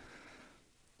through,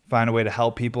 find a way to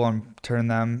help people and turn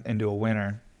them into a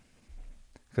winner.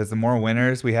 Because the more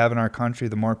winners we have in our country,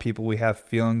 the more people we have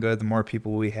feeling good, the more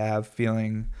people we have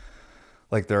feeling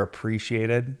like they're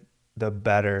appreciated, the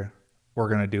better we're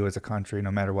going to do as a country,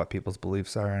 no matter what people's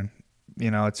beliefs are. And,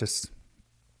 it's just,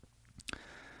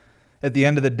 at the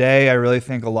end of the day, I really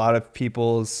think a lot of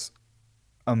people's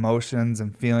emotions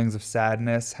and feelings of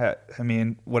sadness,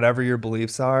 whatever your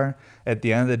beliefs are, at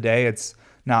the end of the day, it's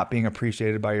not being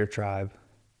appreciated by your tribe.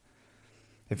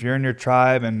 If you're in your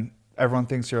tribe and everyone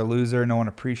thinks you're a loser, no one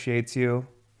appreciates you,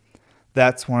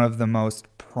 that's one of the most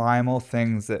primal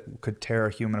things that could tear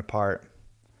a human apart.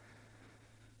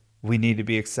 We need to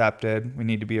be accepted. We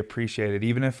need to be appreciated.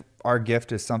 Even if our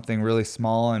gift is something really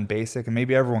small and basic, and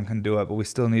maybe everyone can do it, but we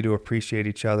still need to appreciate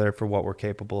each other for what we're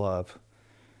capable of.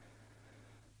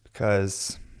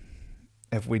 Because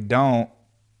if we don't,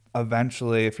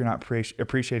 eventually, if you're not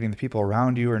appreciating the people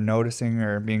around you or noticing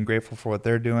or being grateful for what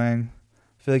they're doing,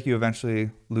 I feel like you eventually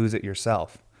lose it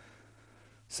yourself.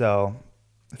 So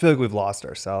I feel like we've lost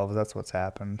ourselves. That's what's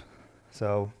happened.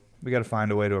 So we got to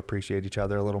find a way to appreciate each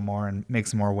other a little more and make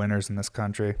some more winners in this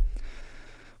country.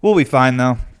 We'll be fine,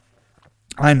 though.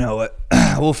 I know it.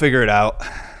 We'll figure it out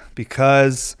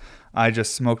because I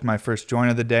just smoked my first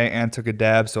joint of the day and took a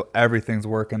dab, so everything's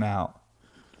working out.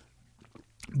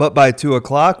 But by 2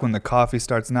 o'clock, when the coffee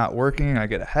starts not working, I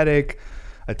get a headache,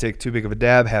 I take too big of a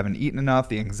dab, haven't eaten enough,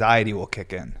 the anxiety will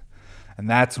kick in. And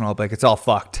that's when I'll be like, it's all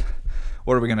fucked.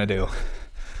 What are we going to do?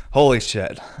 Holy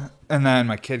shit. And then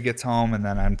my kid gets home, and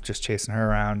then I'm just chasing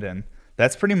her around, and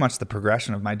that's pretty much the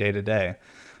progression of my day to day.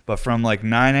 But from like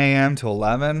 9 a.m. to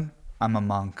 11, I'm a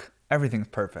monk. Everything's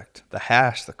perfect. The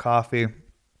hash, the coffee,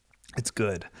 it's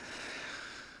good.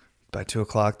 By 2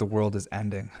 o'clock, the world is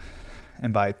ending.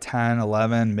 And by 10,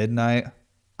 11, midnight,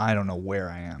 I don't know where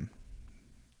I am.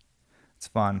 It's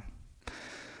fun.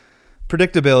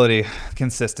 Predictability,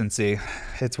 consistency,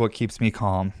 it's what keeps me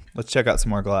calm. Let's check out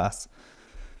some more glass.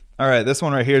 All right, this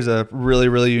one right here is a really,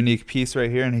 really unique piece right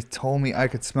here, and he told me I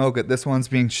could smoke it. This one's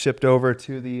being shipped over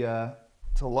to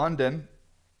to London,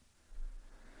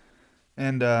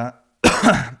 and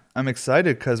I'm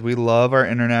excited because we love our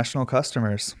international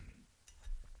customers.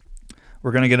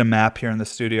 We're going to get a map here in the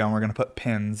studio, and we're going to put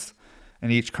pins in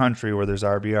each country where there's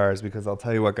RBRs, because I'll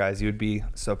tell you what, guys, there's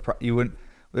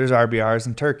RBRs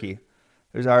in Turkey.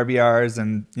 There's RBRs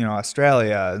in,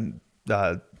 Australia,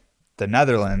 the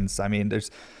Netherlands. I mean,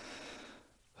 there's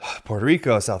Puerto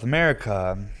Rico, South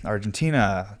America,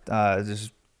 Argentina.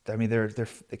 They're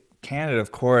Canada,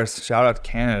 of course. Shout out to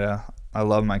Canada. I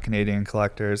love my Canadian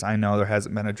collectors. I know there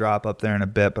hasn't been a drop up there in a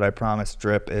bit, but I promise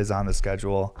drip is on the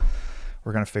schedule.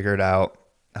 We're going to figure it out.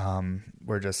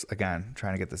 We're just, again,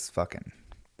 trying to get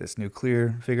this new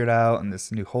clear figured out and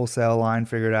this new wholesale line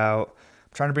figured out.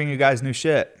 I'm trying to bring you guys new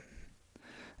shit.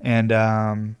 And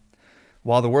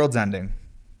while the world's ending,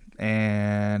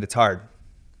 and it's hard,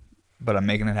 but I'm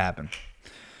making it happen.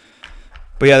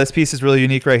 But yeah, this piece is really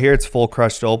unique right here. It's full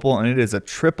crushed opal, and it is a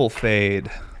triple fade.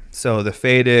 So the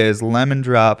fade is lemon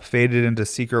drop, faded into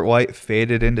secret white,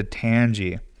 faded into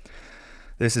tangy.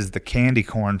 This is the candy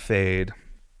corn fade.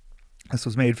 This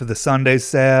was made for the Sunday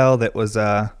sale. That was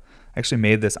actually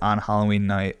made this on Halloween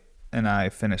night, and I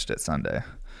finished it Sunday.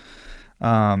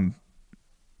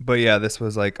 But yeah, this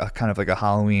was like a kind of like a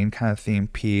Halloween kind of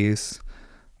themed piece.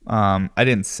 I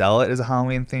didn't sell it as a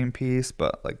Halloween themed piece,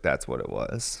 but like that's what it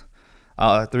was.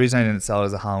 The reason I didn't sell it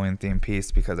as a Halloween themed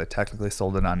piece because I technically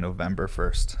sold it on November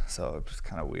 1st. So it was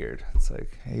kind of weird. It's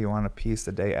like, hey, you want a piece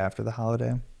the day after the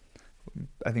holiday?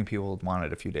 I think people want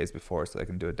it a few days before so they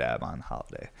can do a dab on the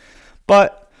holiday.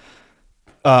 But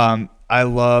I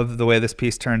love the way this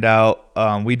piece turned out.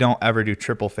 We don't ever do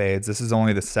triple fades. This is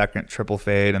only the second triple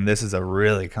fade, and this is a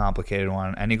really complicated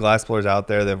one. Any glass blowers out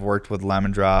there that have worked with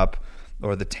lemon drop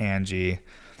or the tangy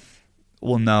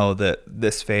will know that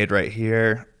this fade right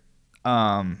here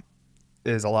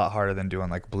is a lot harder than doing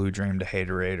like Blue Dream to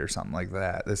Haterade or something like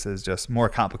that. This is just more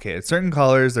complicated. Certain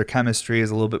colors, their chemistry is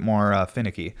a little bit more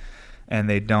finicky, and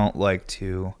they don't like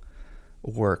to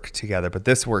work together. But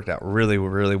this worked out really,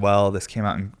 really well. This came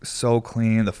out so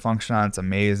clean. The function on it's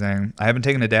amazing. I haven't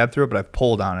taken a dab through it, but I've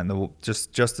pulled on it.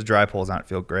 Just the dry pulls on it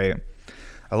feel great.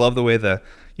 I love the way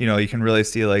you can really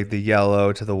see like the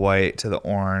yellow to the white to the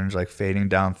orange like fading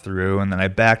down through. And then I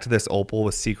backed this opal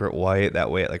with secret white. That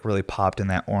way it like really popped in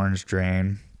that orange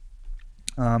drain.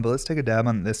 But let's take a dab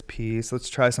on this piece. Let's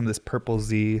try some of this Purple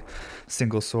Z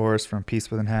single source from Peace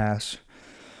Within Hash.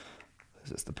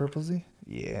 Is this the Purple Z?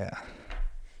 Yeah.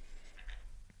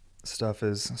 Stuff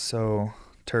is so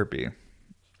terpy.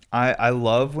 I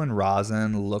love when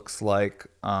rosin looks like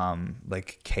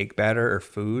cake batter or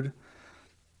food.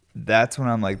 That's when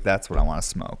I'm like, that's what I want to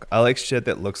smoke. I like shit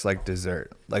that looks like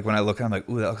dessert. Like when I look at it, I'm like,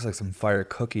 ooh, that looks like some fire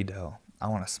cookie dough. I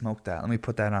want to smoke that. Let me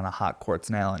put that on a hot quartz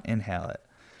nail and inhale it.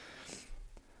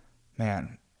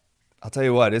 Man, I'll tell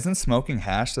you what, isn't smoking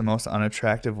hash the most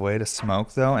unattractive way to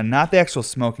smoke though? And not the actual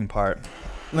smoking part.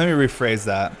 Let me rephrase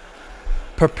that.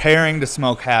 preparing to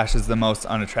smoke hash is the most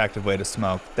unattractive way to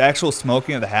smoke. The actual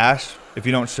smoking of the hash, if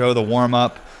you don't show the warm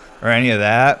up or any of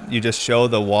that, you just show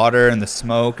the water and the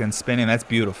smoke and spinning. That's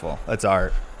beautiful. That's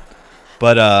art.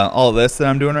 But all this that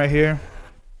I'm doing right here,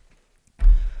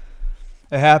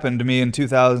 it happened to me in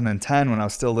 2010 when I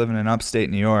was still living in upstate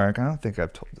New York. I don't think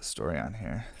I've told this story on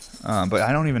here. But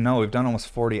I don't even know. We've done almost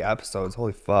 40 episodes.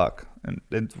 Holy fuck.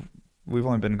 And we've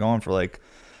only been going for like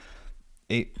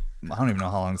 8. I don't even know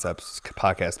how long this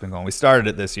podcast has been going. We started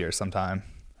it this year sometime.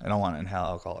 I don't want to inhale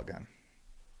alcohol again.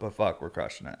 But fuck, we're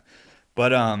crushing it.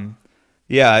 But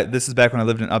yeah, this is back when I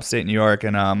lived in upstate New York.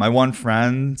 And my one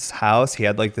friend's house, he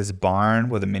had like this barn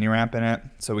with a mini ramp in it.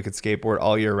 So we could skateboard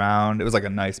all year round. It was like a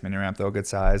nice mini ramp, though, good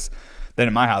size. Then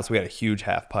in my house, we had a huge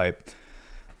half pipe.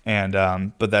 And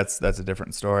but that's a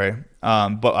different story.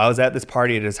 But I was at this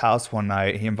party at his house one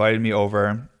night. He invited me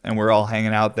over, and we're all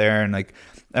hanging out there, and like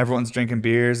everyone's drinking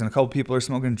beers, and a couple people are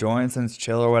smoking joints, and it's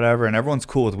chill or whatever, and everyone's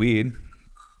cool with weed.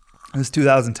 It was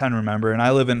 2010, remember? And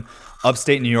I live in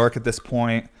upstate New York at this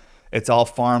point. It's all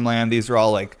farmland. These are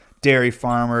all like dairy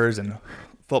farmers and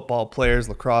football players,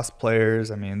 lacrosse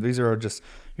players. I mean, these are just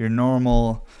your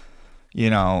normal,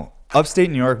 upstate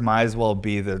New York might as well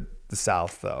be the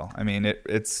South, though. I mean,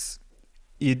 it's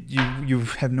you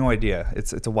have no idea.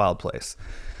 It's a wild place.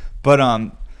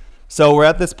 But so we're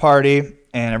at this party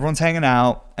and everyone's hanging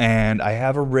out, and I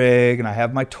have a rig and I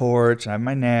have my torch and I have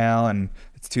my nail, and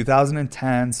it's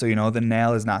 2010, so the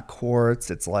nail is not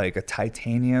quartz. It's like a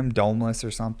titanium domeless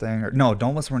or something. Or no,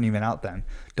 domeless weren't even out then.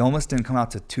 Domeless didn't come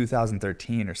out to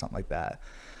 2013 or something like that.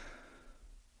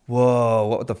 Whoa,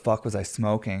 what the fuck was I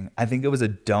smoking? I think it was a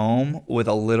dome with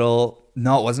a little...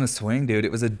 No, it wasn't a swing, dude.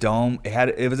 It was a dome.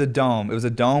 It was a dome. It was a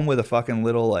dome with a fucking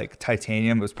little like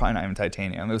titanium. It was probably not even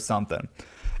titanium. It was something.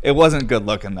 It wasn't good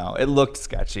looking though. It looked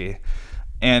sketchy.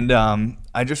 And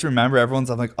I just remember I'm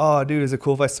like, oh, dude, is it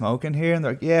cool if I smoke in here? And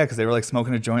they're like, yeah, because they were like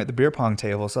smoking a joint at the beer pong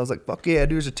table. So I was like, fuck yeah,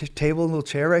 dude, there's a table and a little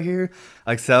chair right here.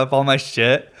 I like set up all my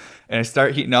shit, and I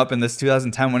start heating up. In this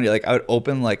 2010 when I would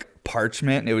open like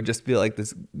parchment, and it would just be like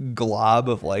this glob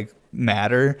of like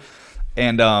matter.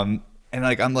 And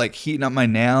like I'm like heating up my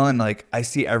nail, and like I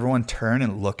see everyone turn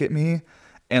and look at me,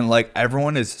 and like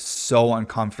everyone is so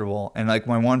uncomfortable. And like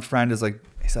my one friend is like,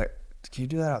 he's like, can you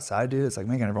do that outside, dude? It's like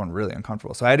making everyone really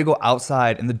uncomfortable. So I had to go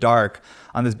outside in the dark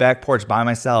on this back porch by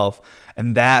myself.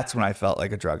 And that's when I felt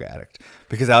like a drug addict,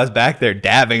 because I was back there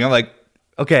dabbing. I'm like,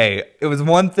 okay, it was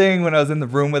one thing when I was in the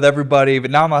room with everybody,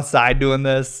 but now I'm outside doing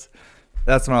this.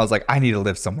 That's when I was like, I need to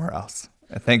live somewhere else.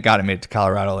 And thank God I made it to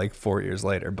Colorado like 4 years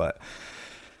later. But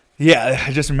yeah,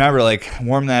 I just remember like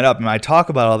warming that up. And I talk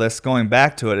about all this going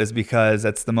back to it is because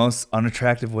that's the most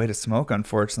unattractive way to smoke,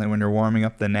 unfortunately, when you're warming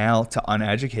up the nail to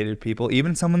uneducated people.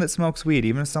 Even someone that smokes weed,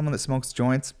 even someone that smokes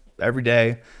joints every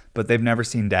day, but they've never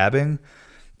seen dabbing.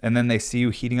 And then they see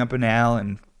you heating up a nail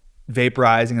and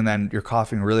vaporizing, and then you're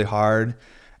coughing really hard.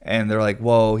 And they're like,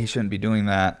 whoa, he shouldn't be doing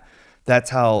that. That's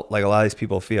how like a lot of these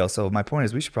people feel. So my point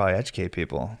is we should probably educate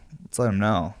people. Let's let them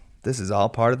know this is all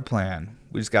part of the plan.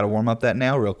 We just got to warm up that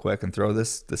nail real quick and throw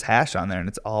this hash on there, and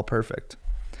it's all perfect.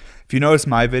 If you notice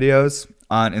my videos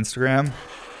on Instagram,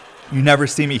 you never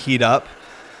see me heat up.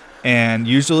 And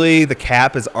usually the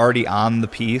cap is already on the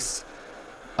piece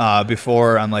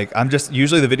before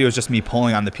usually the video is just me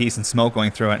pulling on the piece and smoke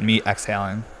going through it and me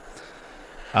exhaling.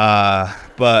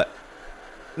 But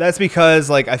that's because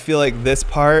like I feel like this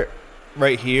part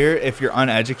right here, if you're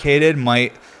uneducated,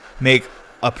 might make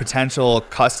a potential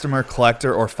customer,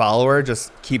 collector, or follower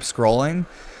just keep scrolling.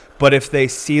 But if they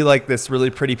see like this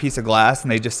really pretty piece of glass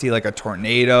and they just see like a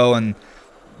tornado, and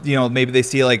maybe they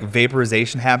see like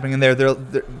vaporization happening in there,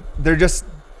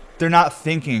 they're not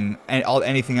thinking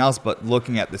anything else but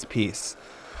looking at this piece.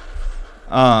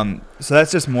 So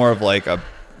that's just more of like a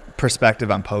perspective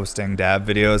on posting dab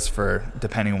videos for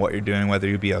depending on what you're doing, whether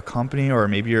you be a company or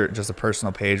maybe you're just a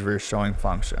personal page where you're showing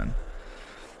function.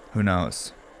 Who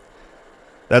knows?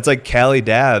 That's like Cali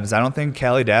Dabs. I don't think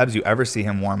Cali Dabs, you ever see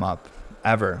him warm up,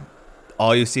 ever.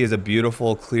 All you see is a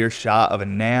beautiful, clear shot of a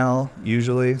nail,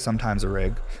 usually, sometimes a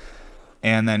rig.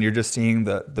 And then you're just seeing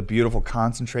the beautiful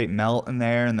concentrate melt in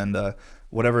there, and then the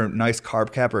whatever nice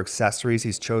carb cap or accessories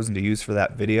he's chosen to use for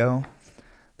that video.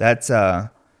 That's,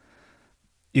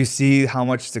 you see how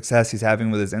much success he's having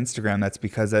with his Instagram. That's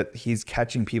because he's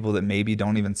catching people that maybe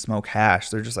don't even smoke hash.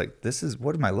 They're just like,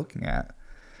 what am I looking at?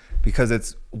 Because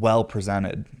it's well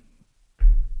presented.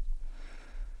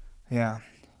 Yeah.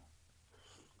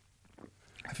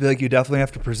 I feel like you definitely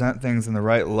have to present things in the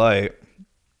right light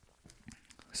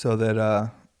so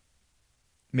that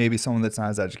maybe someone that's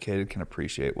not as educated can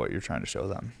appreciate what you're trying to show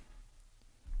them.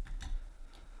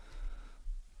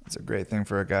 It's a great thing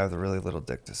for a guy with a really little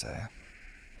dick to say.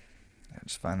 Yeah,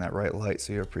 just find that right light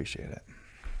so you appreciate it.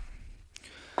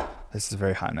 This is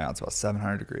very hot now. It's about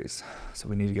 700 degrees, so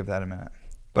we need to give that a minute.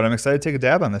 But I'm excited to take a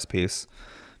dab on this piece.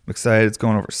 I'm excited. It's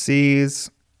going overseas.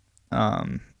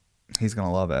 He's going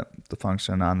to love it. The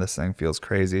function on this thing feels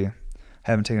crazy.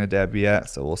 Haven't taken a dab yet,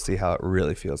 so we'll see how it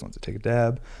really feels once I take a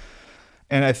dab.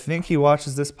 And I think he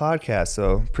watches this podcast,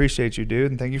 so appreciate you,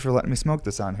 dude, and thank you for letting me smoke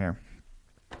this on here.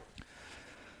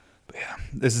 But yeah,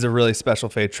 this is a really special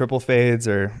fade. Triple fades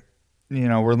are,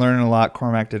 we're learning a lot.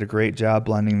 Cormac did a great job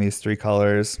blending these three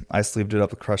colors. I sleeved it up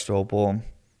with crushed opal,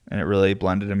 and it really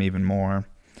blended them even more.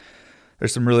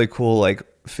 There's some really cool, like,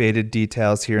 faded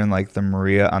details here in, like, the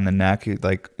Maria on the neck.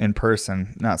 Like, in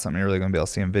person, not something you're really going to be able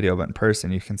to see in video, but in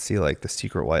person, you can see, like, the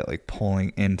secret white, like,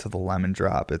 pulling into the lemon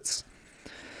drop. It's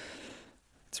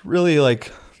really,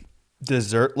 like,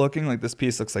 dessert looking. Like, this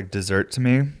piece looks like dessert to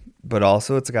me, but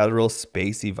also it's got a real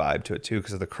spacey vibe to it, too,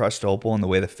 because of the crushed opal and the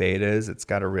way the fade is. It's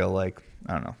got a real, like,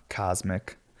 I don't know,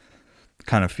 cosmic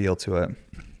kind of feel to it,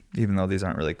 even though these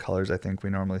aren't really colors I think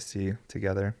we normally see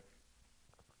together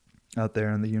out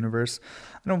there in the universe.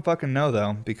 I don't fucking know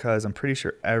though, because I'm pretty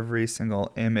sure every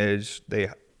single image they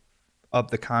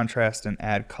up the contrast and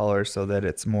add color so that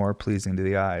it's more pleasing to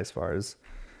the eye as far as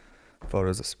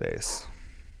photos of space.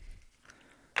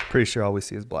 Pretty sure all we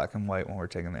see is black and white when we're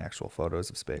taking the actual photos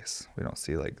of space. We don't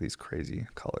see like these crazy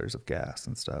colors of gas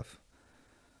and stuff.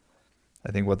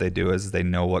 I think what they do is they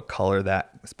know what color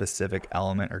that specific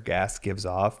element or gas gives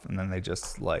off, and then they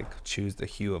just like choose the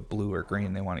hue of blue or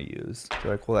green they want to use.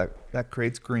 They're like, well, that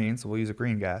creates green, so we'll use a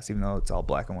green gas, even though it's all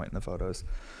black and white in the photos.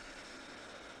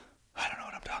 I don't know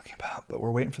what I'm talking about, but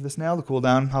we're waiting for this nail to cool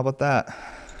down. How about that?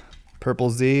 Purple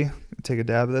Z, take a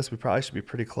dab of this. We probably should be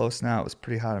pretty close now. It was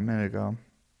pretty hot a minute ago.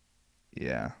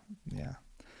 Yeah.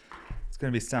 It's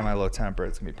going to be semi-low temper.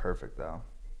 It's going to be perfect, though.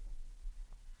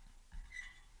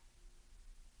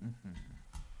 Mm-hmm.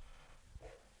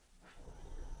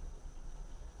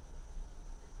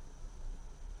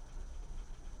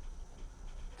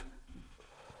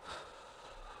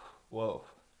 Whoa.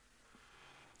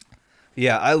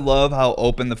 Yeah, I love how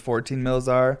open the 14 mils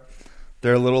are.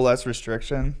 They're a little less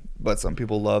restriction, but some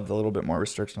people love the little bit more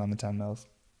restriction on the 10 mils.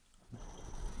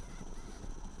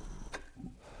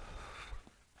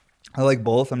 I like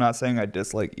both. I'm not saying I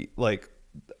dislike like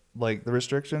the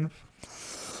restriction.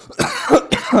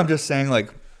 I'm just saying,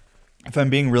 like, if I'm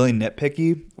being really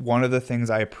nitpicky, one of the things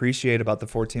I appreciate about the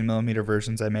 14 millimeter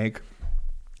versions I make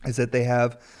is that they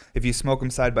have, if you smoke them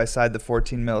side by side, the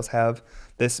 14 mils have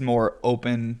this more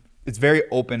open, it's very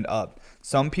opened up.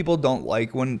 Some people don't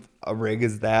like when a rig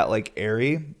is that like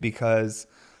airy because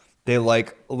they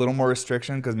like a little more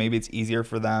restriction because maybe it's easier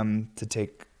for them to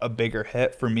take a bigger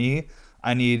hit. For me,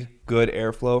 I need good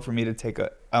airflow for me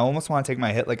to I almost want to take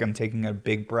my hit like I'm taking a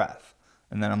big breath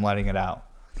and then I'm letting it out.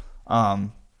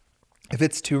 If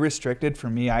it's too restricted for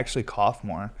me, I actually cough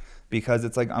more because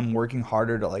it's like I'm working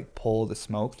harder to like pull the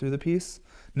smoke through the piece.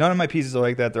 None of my pieces are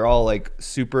like that. They're all like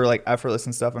super like effortless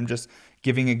and stuff. I'm just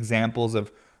giving examples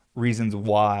of reasons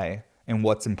why and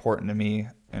what's important to me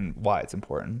and why it's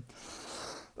important.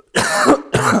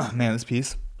 Man, this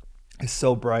piece is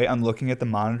so bright. I'm looking at the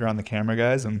monitor on the camera,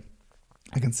 guys, and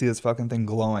I can see this fucking thing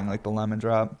glowing like the lemon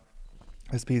drop.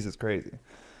 This piece is crazy.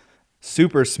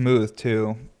 Super smooth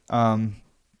too.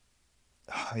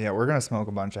 Yeah, we're gonna smoke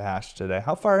a bunch of hash today.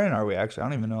 How far in are we actually? I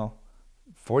don't even know.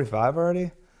 45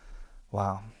 already?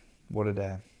 Wow, what a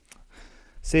day.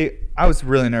 See, I was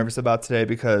really nervous about today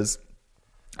because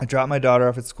I dropped my daughter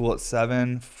off at school at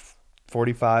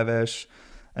 7:45ish,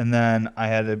 and then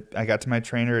I got to my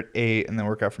trainer at 8, and then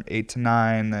work out from 8 to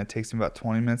 9. Then it takes me about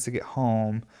 20 minutes to get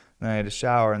home. Then I had to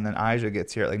shower, and then Aisha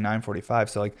gets here at like 9:45.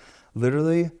 So like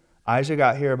literally, Aisha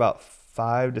got here about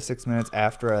 5 to 6 minutes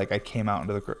after I came out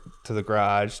into the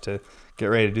garage to get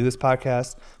ready to do this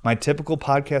podcast. My typical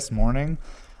podcast morning,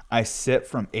 I sit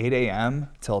from 8 a.m.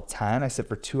 till 10. I sit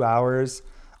for 2 hours.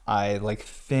 I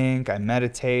think, I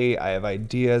meditate, I have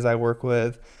ideas I work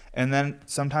with. And then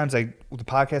sometimes the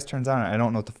podcast turns on and I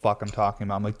don't know what the fuck I'm talking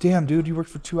about. I'm like, damn, dude, you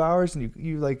worked for 2 hours and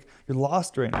you're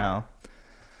lost right now.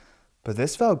 But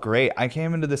this felt great. I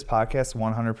came into this podcast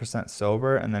 100%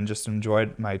 sober and then just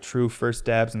enjoyed my true first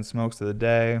dabs and smokes of the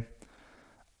day.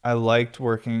 I liked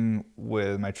working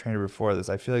with my trainer before this.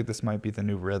 I feel like this might be the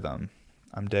new rhythm.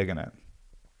 I'm digging it.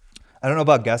 I don't know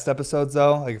about guest episodes,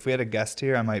 though. Like, if we had a guest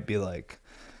here, I might be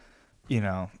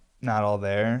not all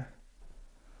there.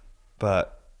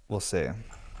 But we'll see.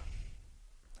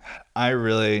 I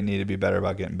really need to be better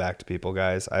about getting back to people,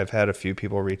 guys. I've had a few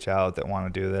people reach out that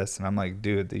want to do this, and I'm like,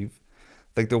 dude,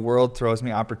 the world throws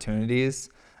me opportunities,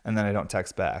 and then I don't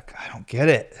text back. I don't get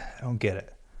it.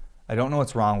 I don't know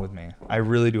what's wrong with me. I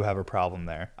really do have a problem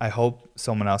there. I hope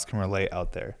someone else can relate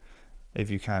out there if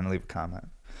you can leave a comment.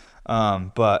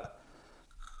 But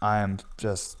I'm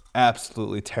just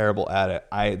absolutely terrible at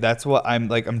it. That's what I'm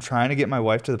like. I'm trying to get my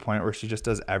wife to the point where she just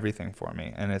does everything for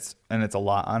me, and it's a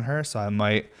lot on her. So I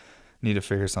might need to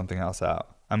figure something else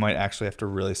out. I might actually have to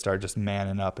really start just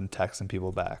manning up and texting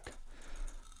people back.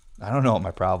 I don't know what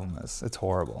my problem is. It's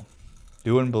horrible.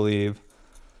 You wouldn't believe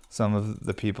some of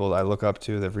the people I look up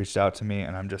to that have reached out to me,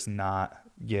 and I'm just not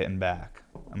getting back.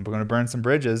 I'm going to burn some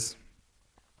bridges.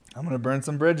 I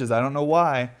don't know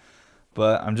why,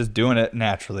 but I'm just doing it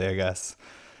naturally, I guess.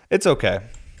 It's okay.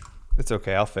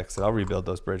 I'll fix it. I'll rebuild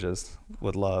those bridges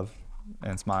with love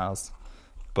and smiles.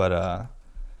 But,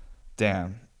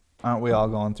 damn, aren't we all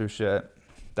going through shit?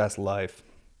 That's life.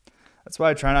 That's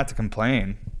why I try not to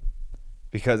complain,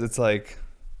 because it's like,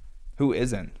 who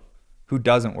isn't? Who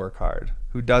doesn't work hard?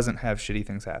 Who doesn't have shitty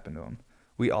things happen to them?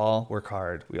 We all work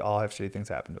hard. We all have shitty things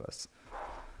happen to us.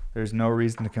 There's no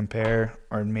reason to compare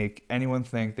or make anyone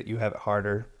think that you have it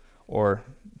harder. Or,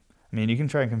 I mean, you can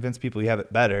try and convince people you have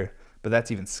it better, but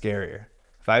that's even scarier.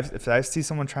 If I see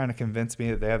someone trying to convince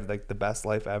me that they have like the best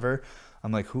life ever,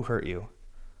 I'm like, who hurt you?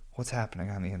 What's happening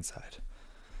on the inside?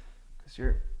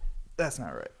 Because that's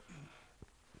not right.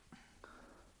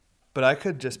 But I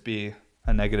could just be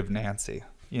a negative Nancy,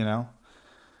 you know?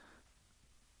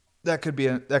 That could be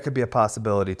a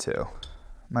possibility too.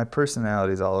 My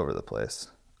personality's all over the place.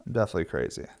 I'm definitely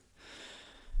crazy.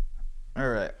 All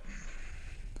right.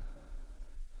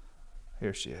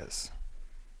 Here she is.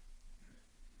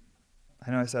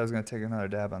 I know I said I was going to take another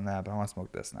dab on that, but I want to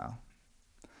smoke this now.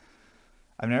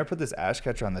 I've never put this ash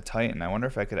catcher on the Titan. I wonder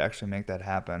if I could actually make that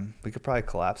happen. We could probably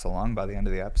collapse along by the end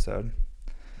of the episode.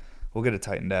 We'll get a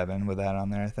Titan dab in with that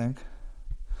on there, I think.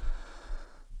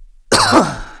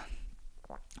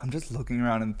 I'm just looking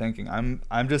around and thinking.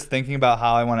 I'm just thinking about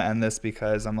how I want to end this,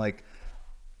 because I'm like,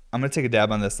 I'm going to take a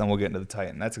dab on this, then we'll get into the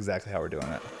Titan. That's exactly how we're doing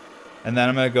it. And then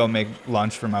I'm going to go make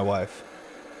lunch for my wife.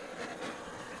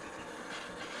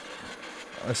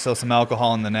 There's still some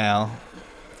alcohol in the nail,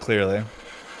 clearly.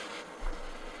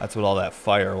 That's what all that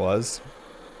fire was.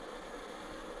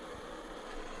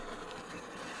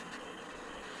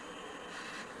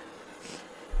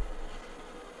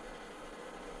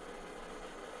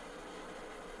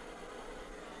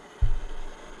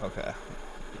 Okay.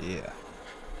 Yeah.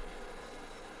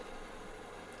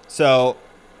 So,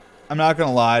 I'm not going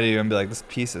to lie to you and be like, this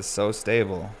piece is so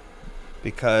stable.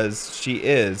 Because she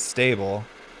is stable,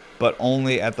 but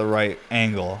only at the right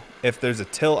angle. If there's a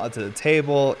tilt to the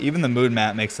table, even the mood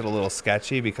mat makes it a little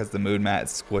sketchy, because the mood mat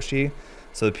is squishy.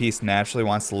 So the piece naturally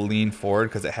wants to lean forward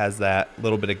because it has that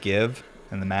little bit of give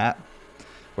in the mat.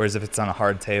 Whereas if it's on a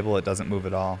hard table, it doesn't move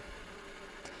at all.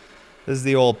 This is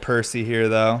the old Percy here,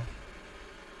 though.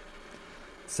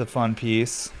 It's a fun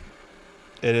piece.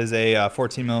 It is a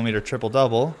 14 millimeter triple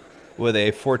double with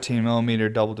a 14 millimeter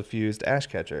double diffused ash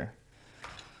catcher.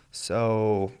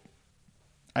 So,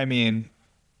 I mean,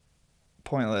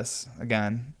 pointless,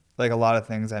 again, like a lot of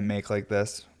things I make like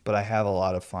this, but I have a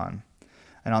lot of fun.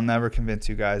 And I'll never convince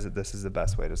you guys that this is the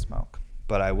best way to smoke.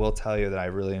 But I will tell you that I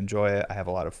really enjoy it. I have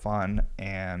a lot of fun,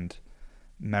 and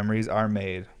memories are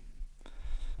made.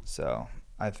 So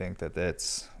I think that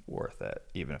it's worth it,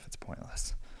 even if it's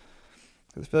pointless.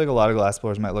 I feel like a lot of glass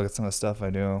blowers might look at some of the stuff I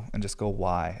do and just go,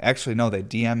 why? Actually, no, they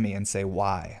DM me and say,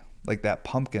 why? Like that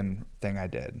pumpkin thing I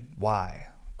did. Why?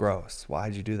 Gross.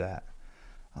 Why'd you do that?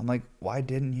 I'm like, why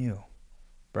didn't you,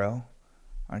 bro?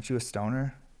 Aren't you a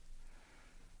stoner?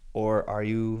 Or are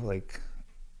you, like,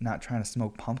 not trying to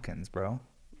smoke pumpkins, bro?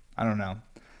 I don't know.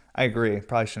 I agree.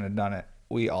 Probably shouldn't have done it.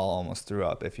 We all almost threw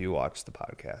up if you watched the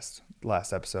podcast.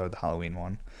 Last episode, the Halloween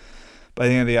one. By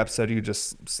the end of the episode, you could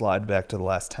just slide back to the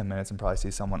last 10 minutes and probably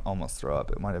see someone almost throw up.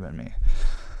 It might have been me.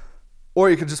 Or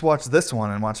you could just watch this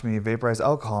one and watch me vaporize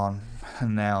alcohol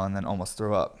and nail and then almost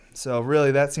throw up. So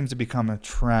really, that seems to become a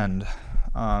trend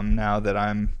now that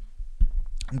I'm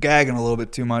gagging a little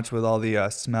bit too much with all the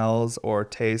smells or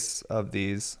tastes of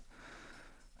these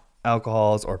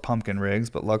alcohols or pumpkin rigs.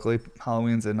 But luckily,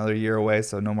 Halloween's another year away,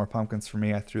 so no more pumpkins for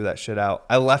me. I threw that shit out.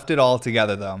 I left it all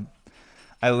together, though.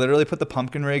 I literally put the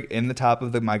pumpkin rig in the top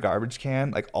of my garbage can,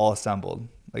 like all assembled.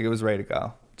 Like it was ready to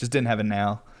go. Just didn't have a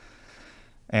nail.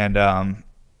 And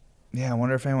yeah, I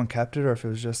wonder if anyone kept it or if it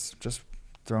was just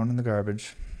thrown in the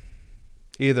garbage.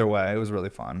 Either way, it was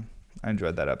really fun. I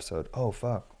enjoyed that episode. Oh,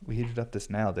 fuck. We heated up this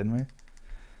nail, didn't we?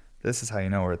 This is how you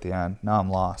know we're at the end. Now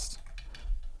I'm lost.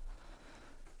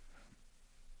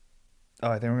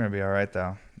 Oh, I think we're going to be all right,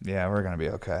 though. Yeah, we're going to be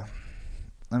okay.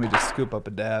 Let me just scoop up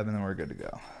a dab, and then we're good to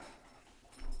go.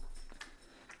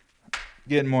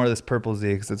 Getting more of this purple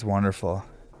Z because it's wonderful.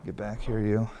 Get back here,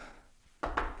 you.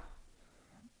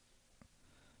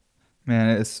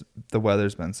 Man, the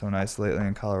weather's been so nice lately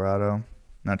in Colorado.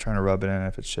 Not trying to rub it in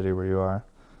if it's shitty where you are.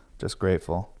 Just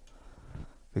grateful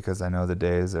because I know the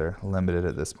days are limited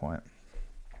at this point.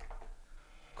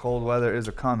 Cold weather is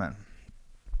a coming.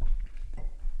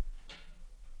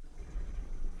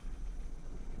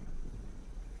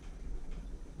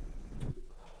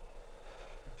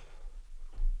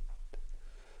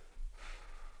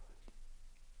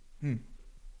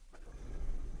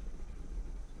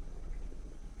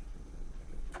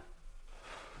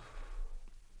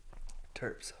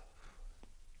 Terps.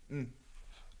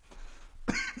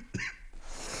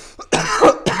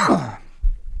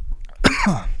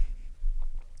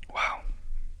 Wow.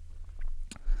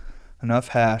 Enough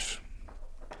hash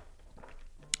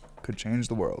could change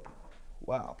the world.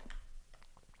 Wow.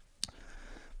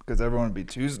 Because everyone would be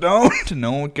too stoned and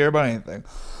no one would care about anything.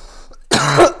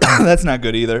 That's not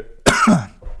good either.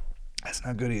 That's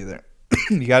not good either.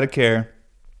 You got to care.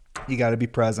 You got to be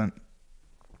present.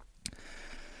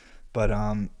 But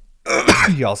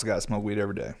you also got to smoke weed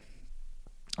every day.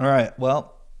 All right.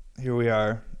 Well, here we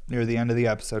are near the end of the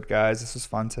episode, guys. This was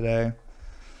fun today.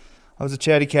 I was a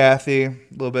chatty Cathy, a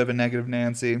little bit of a negative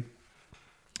Nancy.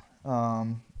 I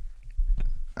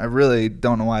really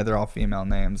don't know why they're all female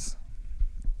names.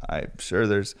 I'm sure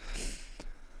there's...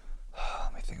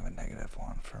 Let me think of a negative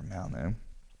one for a male name.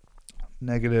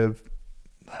 Negative...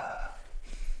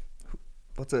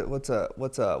 What's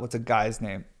a guy's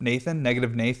name? Nathan?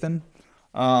 Negative Nathan?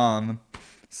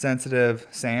 Sensitive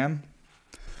Sam?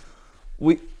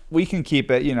 We can keep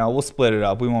it, we'll split it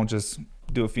up. We won't just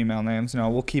do a female names.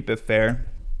 We'll keep it fair.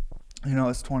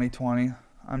 It's 2020.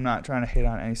 I'm not trying to hit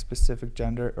on any specific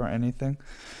gender or anything.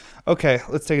 Okay,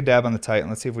 let's take a dab on the Titan.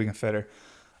 Let's see if we can fit her.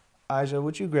 Aja,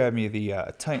 would you grab me the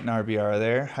Titan RBR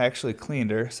there? I actually cleaned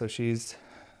her, so she's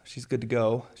good to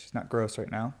go. She's not gross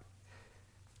right now.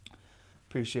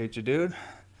 Appreciate you, dude.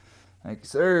 Thank you,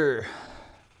 sir.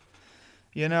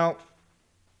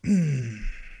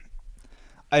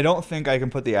 I don't think I can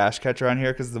put the ash catcher on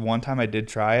here because the one time I did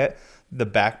try it, the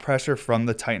back pressure from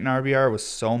the Titan RBR was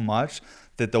so much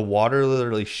that the water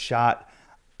literally shot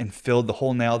and filled the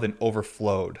whole nail, then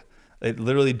overflowed. It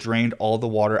literally drained all the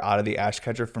water out of the ash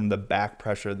catcher from the back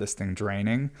pressure of this thing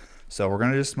draining. So we're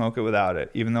going to just smoke it without it.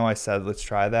 Even though I said let's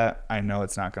try that, I know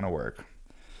it's not going to work.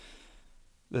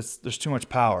 There's too much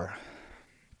power.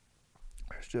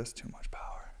 There's just too much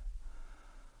power.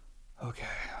 Okay.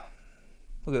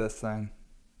 Look at this thing.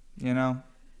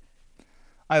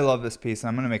 I love this piece.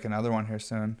 I'm going to make another one here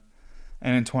soon.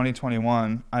 And in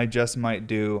 2021, I just might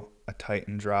do a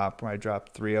Titan drop where I drop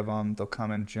 3 of them. They'll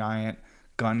come in giant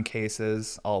gun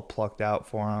cases, all plucked out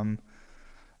for them.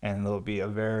 And they'll be a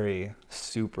very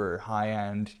super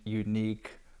high-end,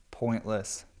 unique,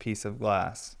 pointless piece of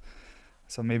glass.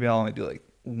 So maybe I'll only do like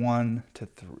 1 to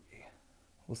 3.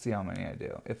 We'll see how many I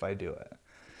do, if I do it.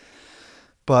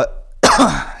 But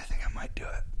I think I might do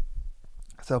it.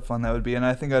 That's how fun that would be. And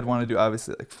I think I'd want to do,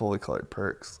 obviously, like fully colored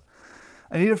perks.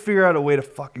 I need to figure out a way to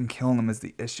fucking kiln them is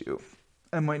the issue.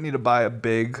 I might need to buy a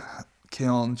big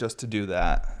kiln just to do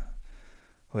that.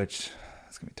 Which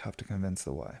is going to be tough to convince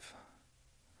the wife.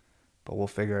 But we'll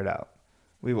figure it out.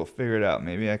 We will figure it out.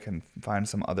 Maybe I can find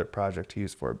some other project to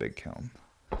use for a big kiln.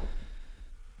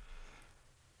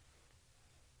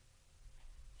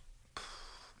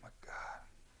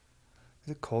 Is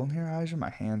it cold in here, Aja?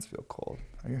 My hands feel cold.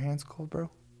 Are your hands cold,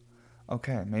 bro?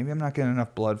 Okay, maybe I'm not getting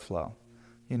enough blood flow.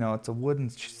 It's a wooden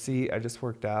seat I just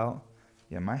worked out.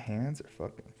 Yeah, my hands are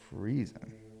fucking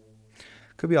freezing.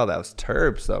 Could be all those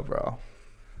terps, though, bro.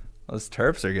 Those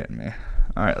terps are getting me.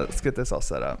 All right, let's get this all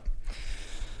set up.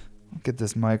 Get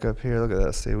this mic up here. Look at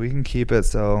this. See, we can keep it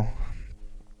so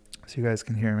you guys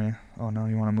can hear me. Oh, no,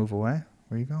 you want to move away?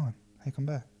 Where are you going? Hey, come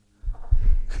back.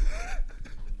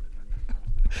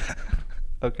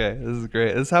 Okay, this is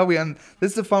great. This is how we end.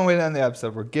 This is a fun way to end the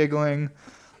episode. We're giggling.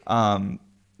 We're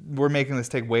making this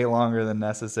take way longer than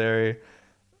necessary.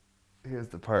 Here's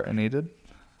the part I needed.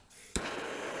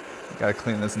 Gotta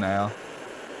clean this nail.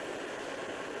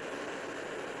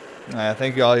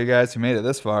 Thank you all you guys who made it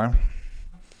this far.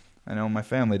 I know my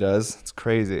family does. It's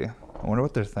crazy. I wonder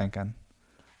what they're thinking.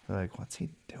 They're like, what's he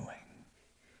doing?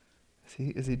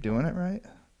 Is he doing it right?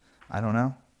 I don't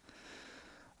know.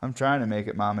 I'm trying to make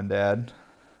it, Mom and Dad.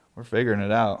 We're figuring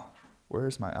it out.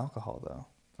 Where's my alcohol, though?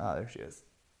 Ah, there she is.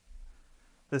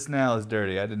 This nail is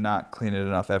dirty. I did not clean it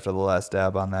enough after the last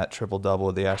dab on that triple-double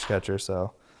with the ash catcher,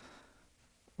 so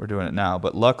we're doing it now.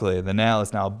 But luckily, the nail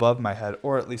is now above my head,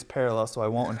 or at least parallel, so I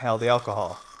won't inhale the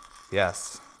alcohol.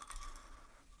 Yes.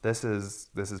 This is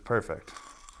perfect.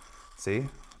 See?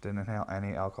 Didn't inhale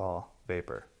any alcohol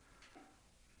vapor.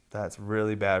 That's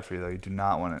really bad for you, though. You do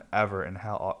not want to ever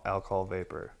inhale alcohol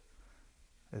vapor.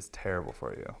 It's terrible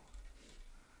for you.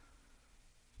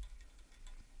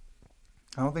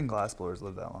 I don't think glass blowers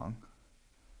live that long.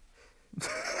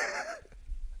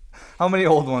 How many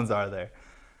old ones are there?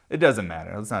 It doesn't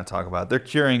matter. Let's not talk about it. They're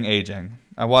curing aging.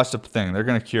 I watched a thing. They're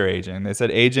going to cure aging. They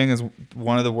said aging is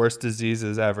one of the worst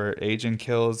diseases ever. Aging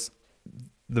kills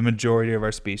the majority of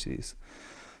our species.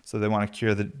 So they want to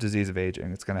cure the disease of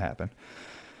aging. It's going to happen.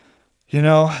 You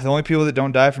know, the only people that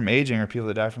don't die from aging are people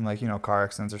that die from, like, you know, car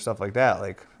accidents or stuff like that,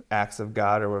 like acts of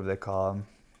God or whatever they call them.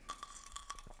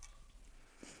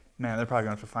 Man, they're probably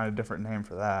going to have to find a different name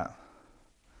for that.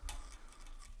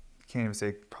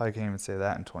 Probably can't even say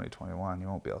that in 2021. You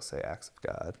won't be able to say acts of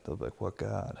God. They'll be like, what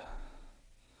God?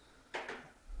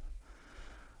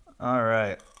 All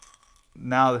right.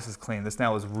 Now this is clean. This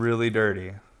now was really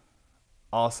dirty.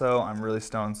 Also, I'm really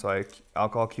stoned, so I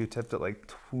alcohol Q-tipped it like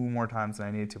 2 more times than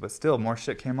I needed to. But still, more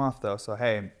shit came off, though. So,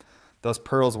 hey, those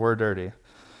pearls were dirty.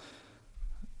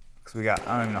 Because we got,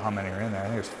 I don't even know how many are in there. I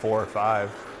think there's 4 or 5.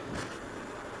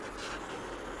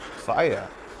 Fire.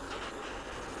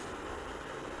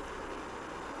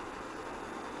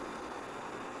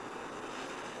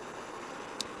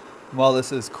 While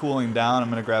this is cooling down, I'm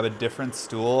going to grab a different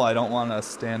stool. I don't want to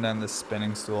stand on this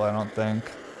spinning stool, I don't think.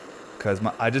 Because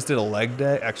I just did a leg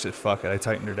day. Actually, fuck it. I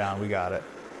tightened her down. We got it.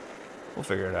 We'll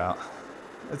figure it out.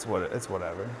 It's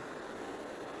whatever.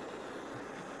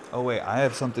 Oh, wait. I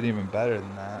have something even better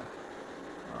than that.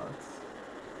 Oh,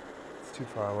 it's too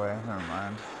far away. Never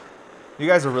mind. You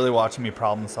guys are really watching me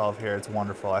problem solve here. It's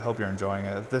wonderful. I hope you're enjoying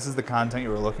it. If this is the content you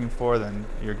were looking for, then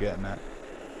you're getting it.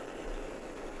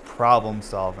 Problem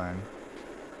solving.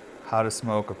 How to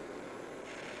smoke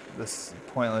this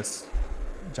pointless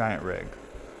giant rig.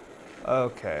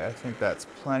 Okay, I think that's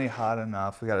plenty hot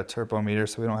enough. We got a turbo meter,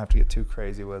 so we don't have to get too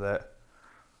crazy with it.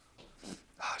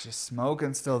 Oh, she's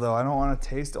smoking still, though. I don't want to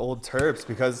taste old terps,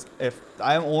 because if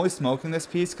I'm only smoking this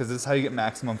piece, because this is how you get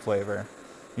maximum flavor.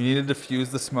 You need to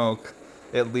diffuse the smoke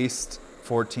at least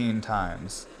 14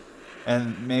 times.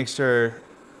 And make sure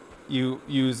you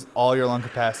use all your lung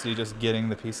capacity just getting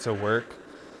the piece to work,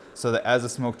 so that as the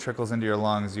smoke trickles into your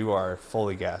lungs, you are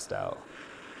fully gassed out.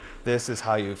 This is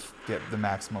how you get the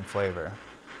maximum flavor.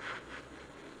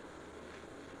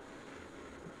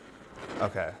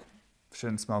 Okay.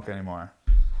 Shouldn't smoke anymore.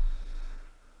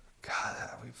 God,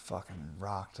 we fucking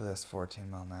rocked this 14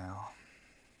 mil nail.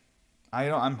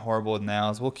 I'm horrible with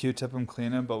nails. We'll Q-tip them,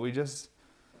 clean them, but we just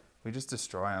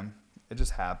destroy them. It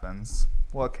just happens.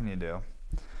 What can you do?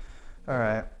 All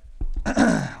right.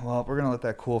 Well, we're going to let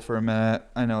that cool for a minute.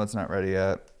 I know it's not ready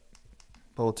yet,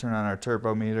 but we'll turn on our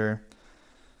turbo meter.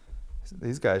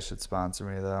 These guys should sponsor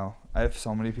me, though. I have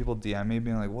so many people DM me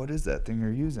being like, what is that thing you're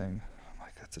using? I'm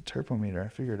like, that's a turbo meter. I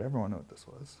figured everyone knew what this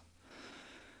was.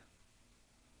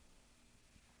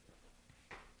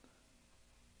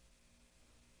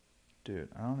 Dude,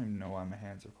 I don't even know why my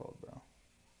hands are cold, bro.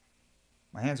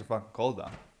 My hands are fucking cold, though.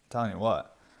 I'm telling you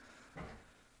what.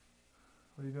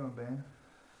 What are you doing, Bane?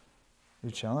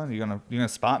 You chilling? You gonna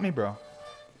spot me, bro?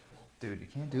 Dude, you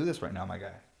can't do this right now, my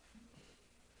guy.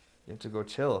 You have to go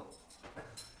chill.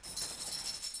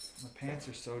 My pants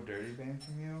are so dirty, Bane,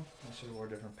 from you. I should have wore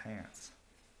different pants.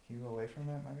 Can you go away from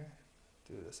it, my guy?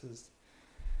 Dude, this is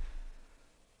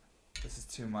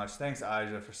too much. Thanks,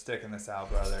 Aja, for sticking this out,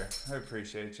 brother. I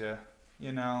appreciate you.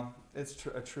 You know, it's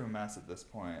a true mess at this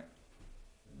point.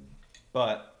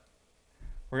 But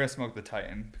we're going to smoke the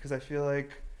Titan, because I feel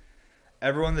like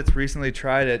everyone that's recently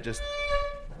tried it just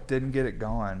didn't get it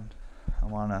going. I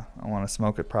wanna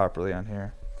smoke it properly on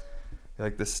here. I feel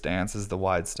like this stance is the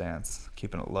wide stance,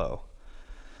 keeping it low.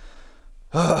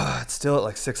 It's still at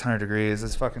like 600 degrees.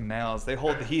 This fucking nails. They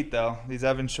hold the heat, though. These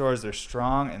Evan Shores, they're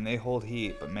strong and they hold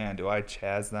heat. But man, do I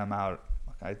chaz them out.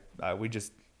 We're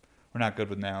not good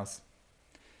with nails.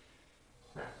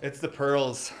 It's the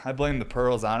pearls. I blame the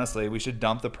pearls, honestly. We should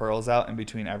dump the pearls out in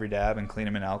between every dab and clean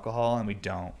them in alcohol, and we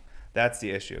don't. That's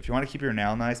the issue. If you want to keep your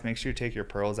nail nice, make sure you take your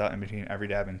pearls out in between every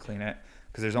dab and clean it,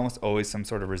 because there's almost always some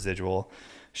sort of residual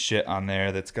shit on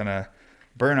there that's going to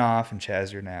burn off and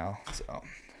chaz your nail. So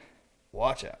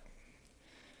watch out.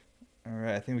 All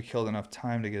right, I think we killed enough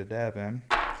time to get a dab in.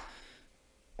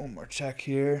 One more check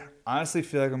here. Honestly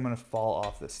feel like I'm going to fall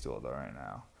off this stool, though, right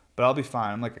now. But I'll be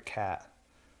fine. I'm like a cat.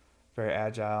 Very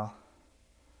agile.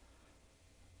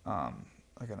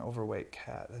 Like an overweight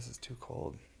cat. This is too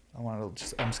cold. I'm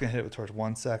just going to hit it with torch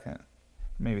 1 second.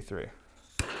 Maybe 3.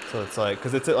 So it's like,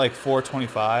 because it's at like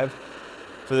 425.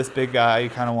 For this big guy, you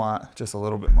kind of want just a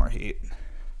little bit more heat.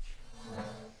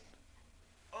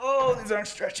 These aren't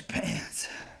stretchy pants.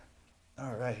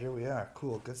 All right, here we are.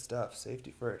 Cool, good stuff.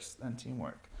 Safety first, then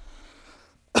teamwork.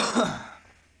 I'm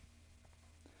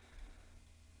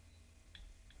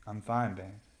fine,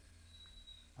 Bane.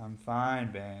 I'm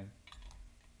fine, Bane.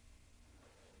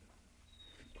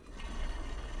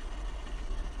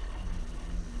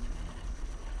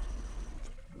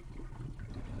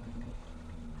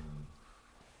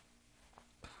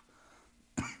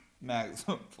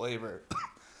 Maximum flavor.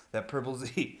 That purple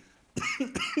Z.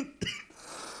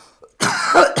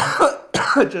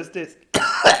 Just is.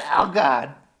 Oh,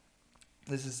 God.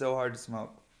 This is so hard to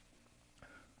smoke.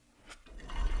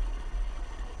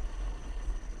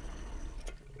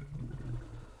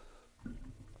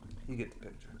 You get the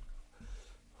picture.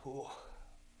 Ooh.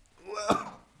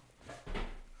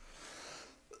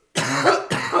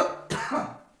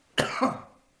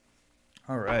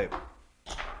 All right.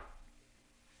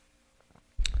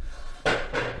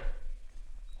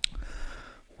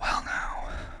 Well, now.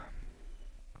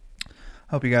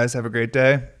 Hope you guys have a great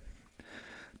day.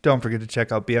 Don't forget to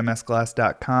check out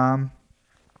bmsglass.com.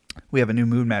 We have a new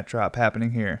mood mat drop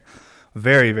happening here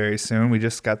very, very soon. We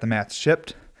just got the mats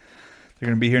shipped. They're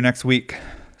going to be here next week.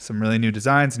 Some really new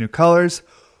designs, new colors.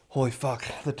 Holy fuck,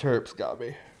 the Terps got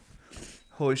me.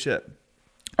 Holy shit.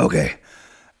 Okay.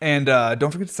 And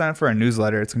don't forget to sign up for our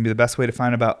newsletter. It's going to be the best way to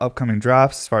find about upcoming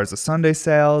drops as far as the Sunday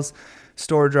sales,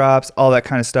 store drops, all that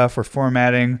kind of stuff. We're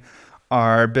formatting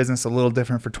our business a little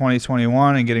different for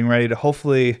 2021 and getting ready to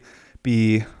hopefully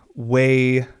be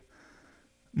way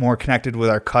more connected with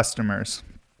our customers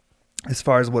as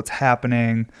far as what's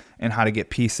happening and how to get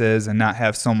pieces and not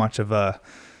have so much of a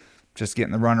just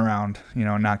getting the runaround,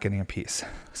 not getting a piece.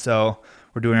 So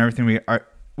we're doing everything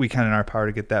we can in our power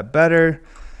to get that better.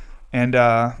 And,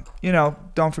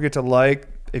 don't forget to like,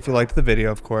 if you liked the video,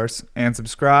 of course, and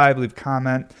subscribe, leave a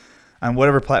comment on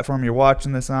whatever platform you're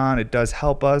watching this on. It does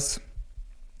help us.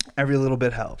 Every little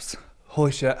bit helps.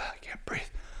 Holy shit, I can't breathe.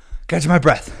 Catch my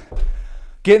breath.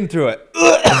 Getting through it.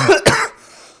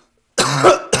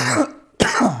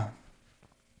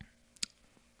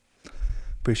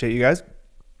 Appreciate you guys.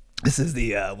 This is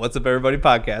the What's Up Everybody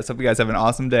podcast. Hope you guys have an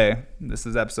awesome day. This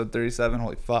is episode 37.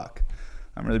 Holy fuck.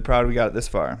 I'm really proud we got it this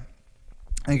far.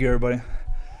 Thank you, everybody.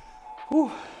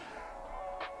 Whew.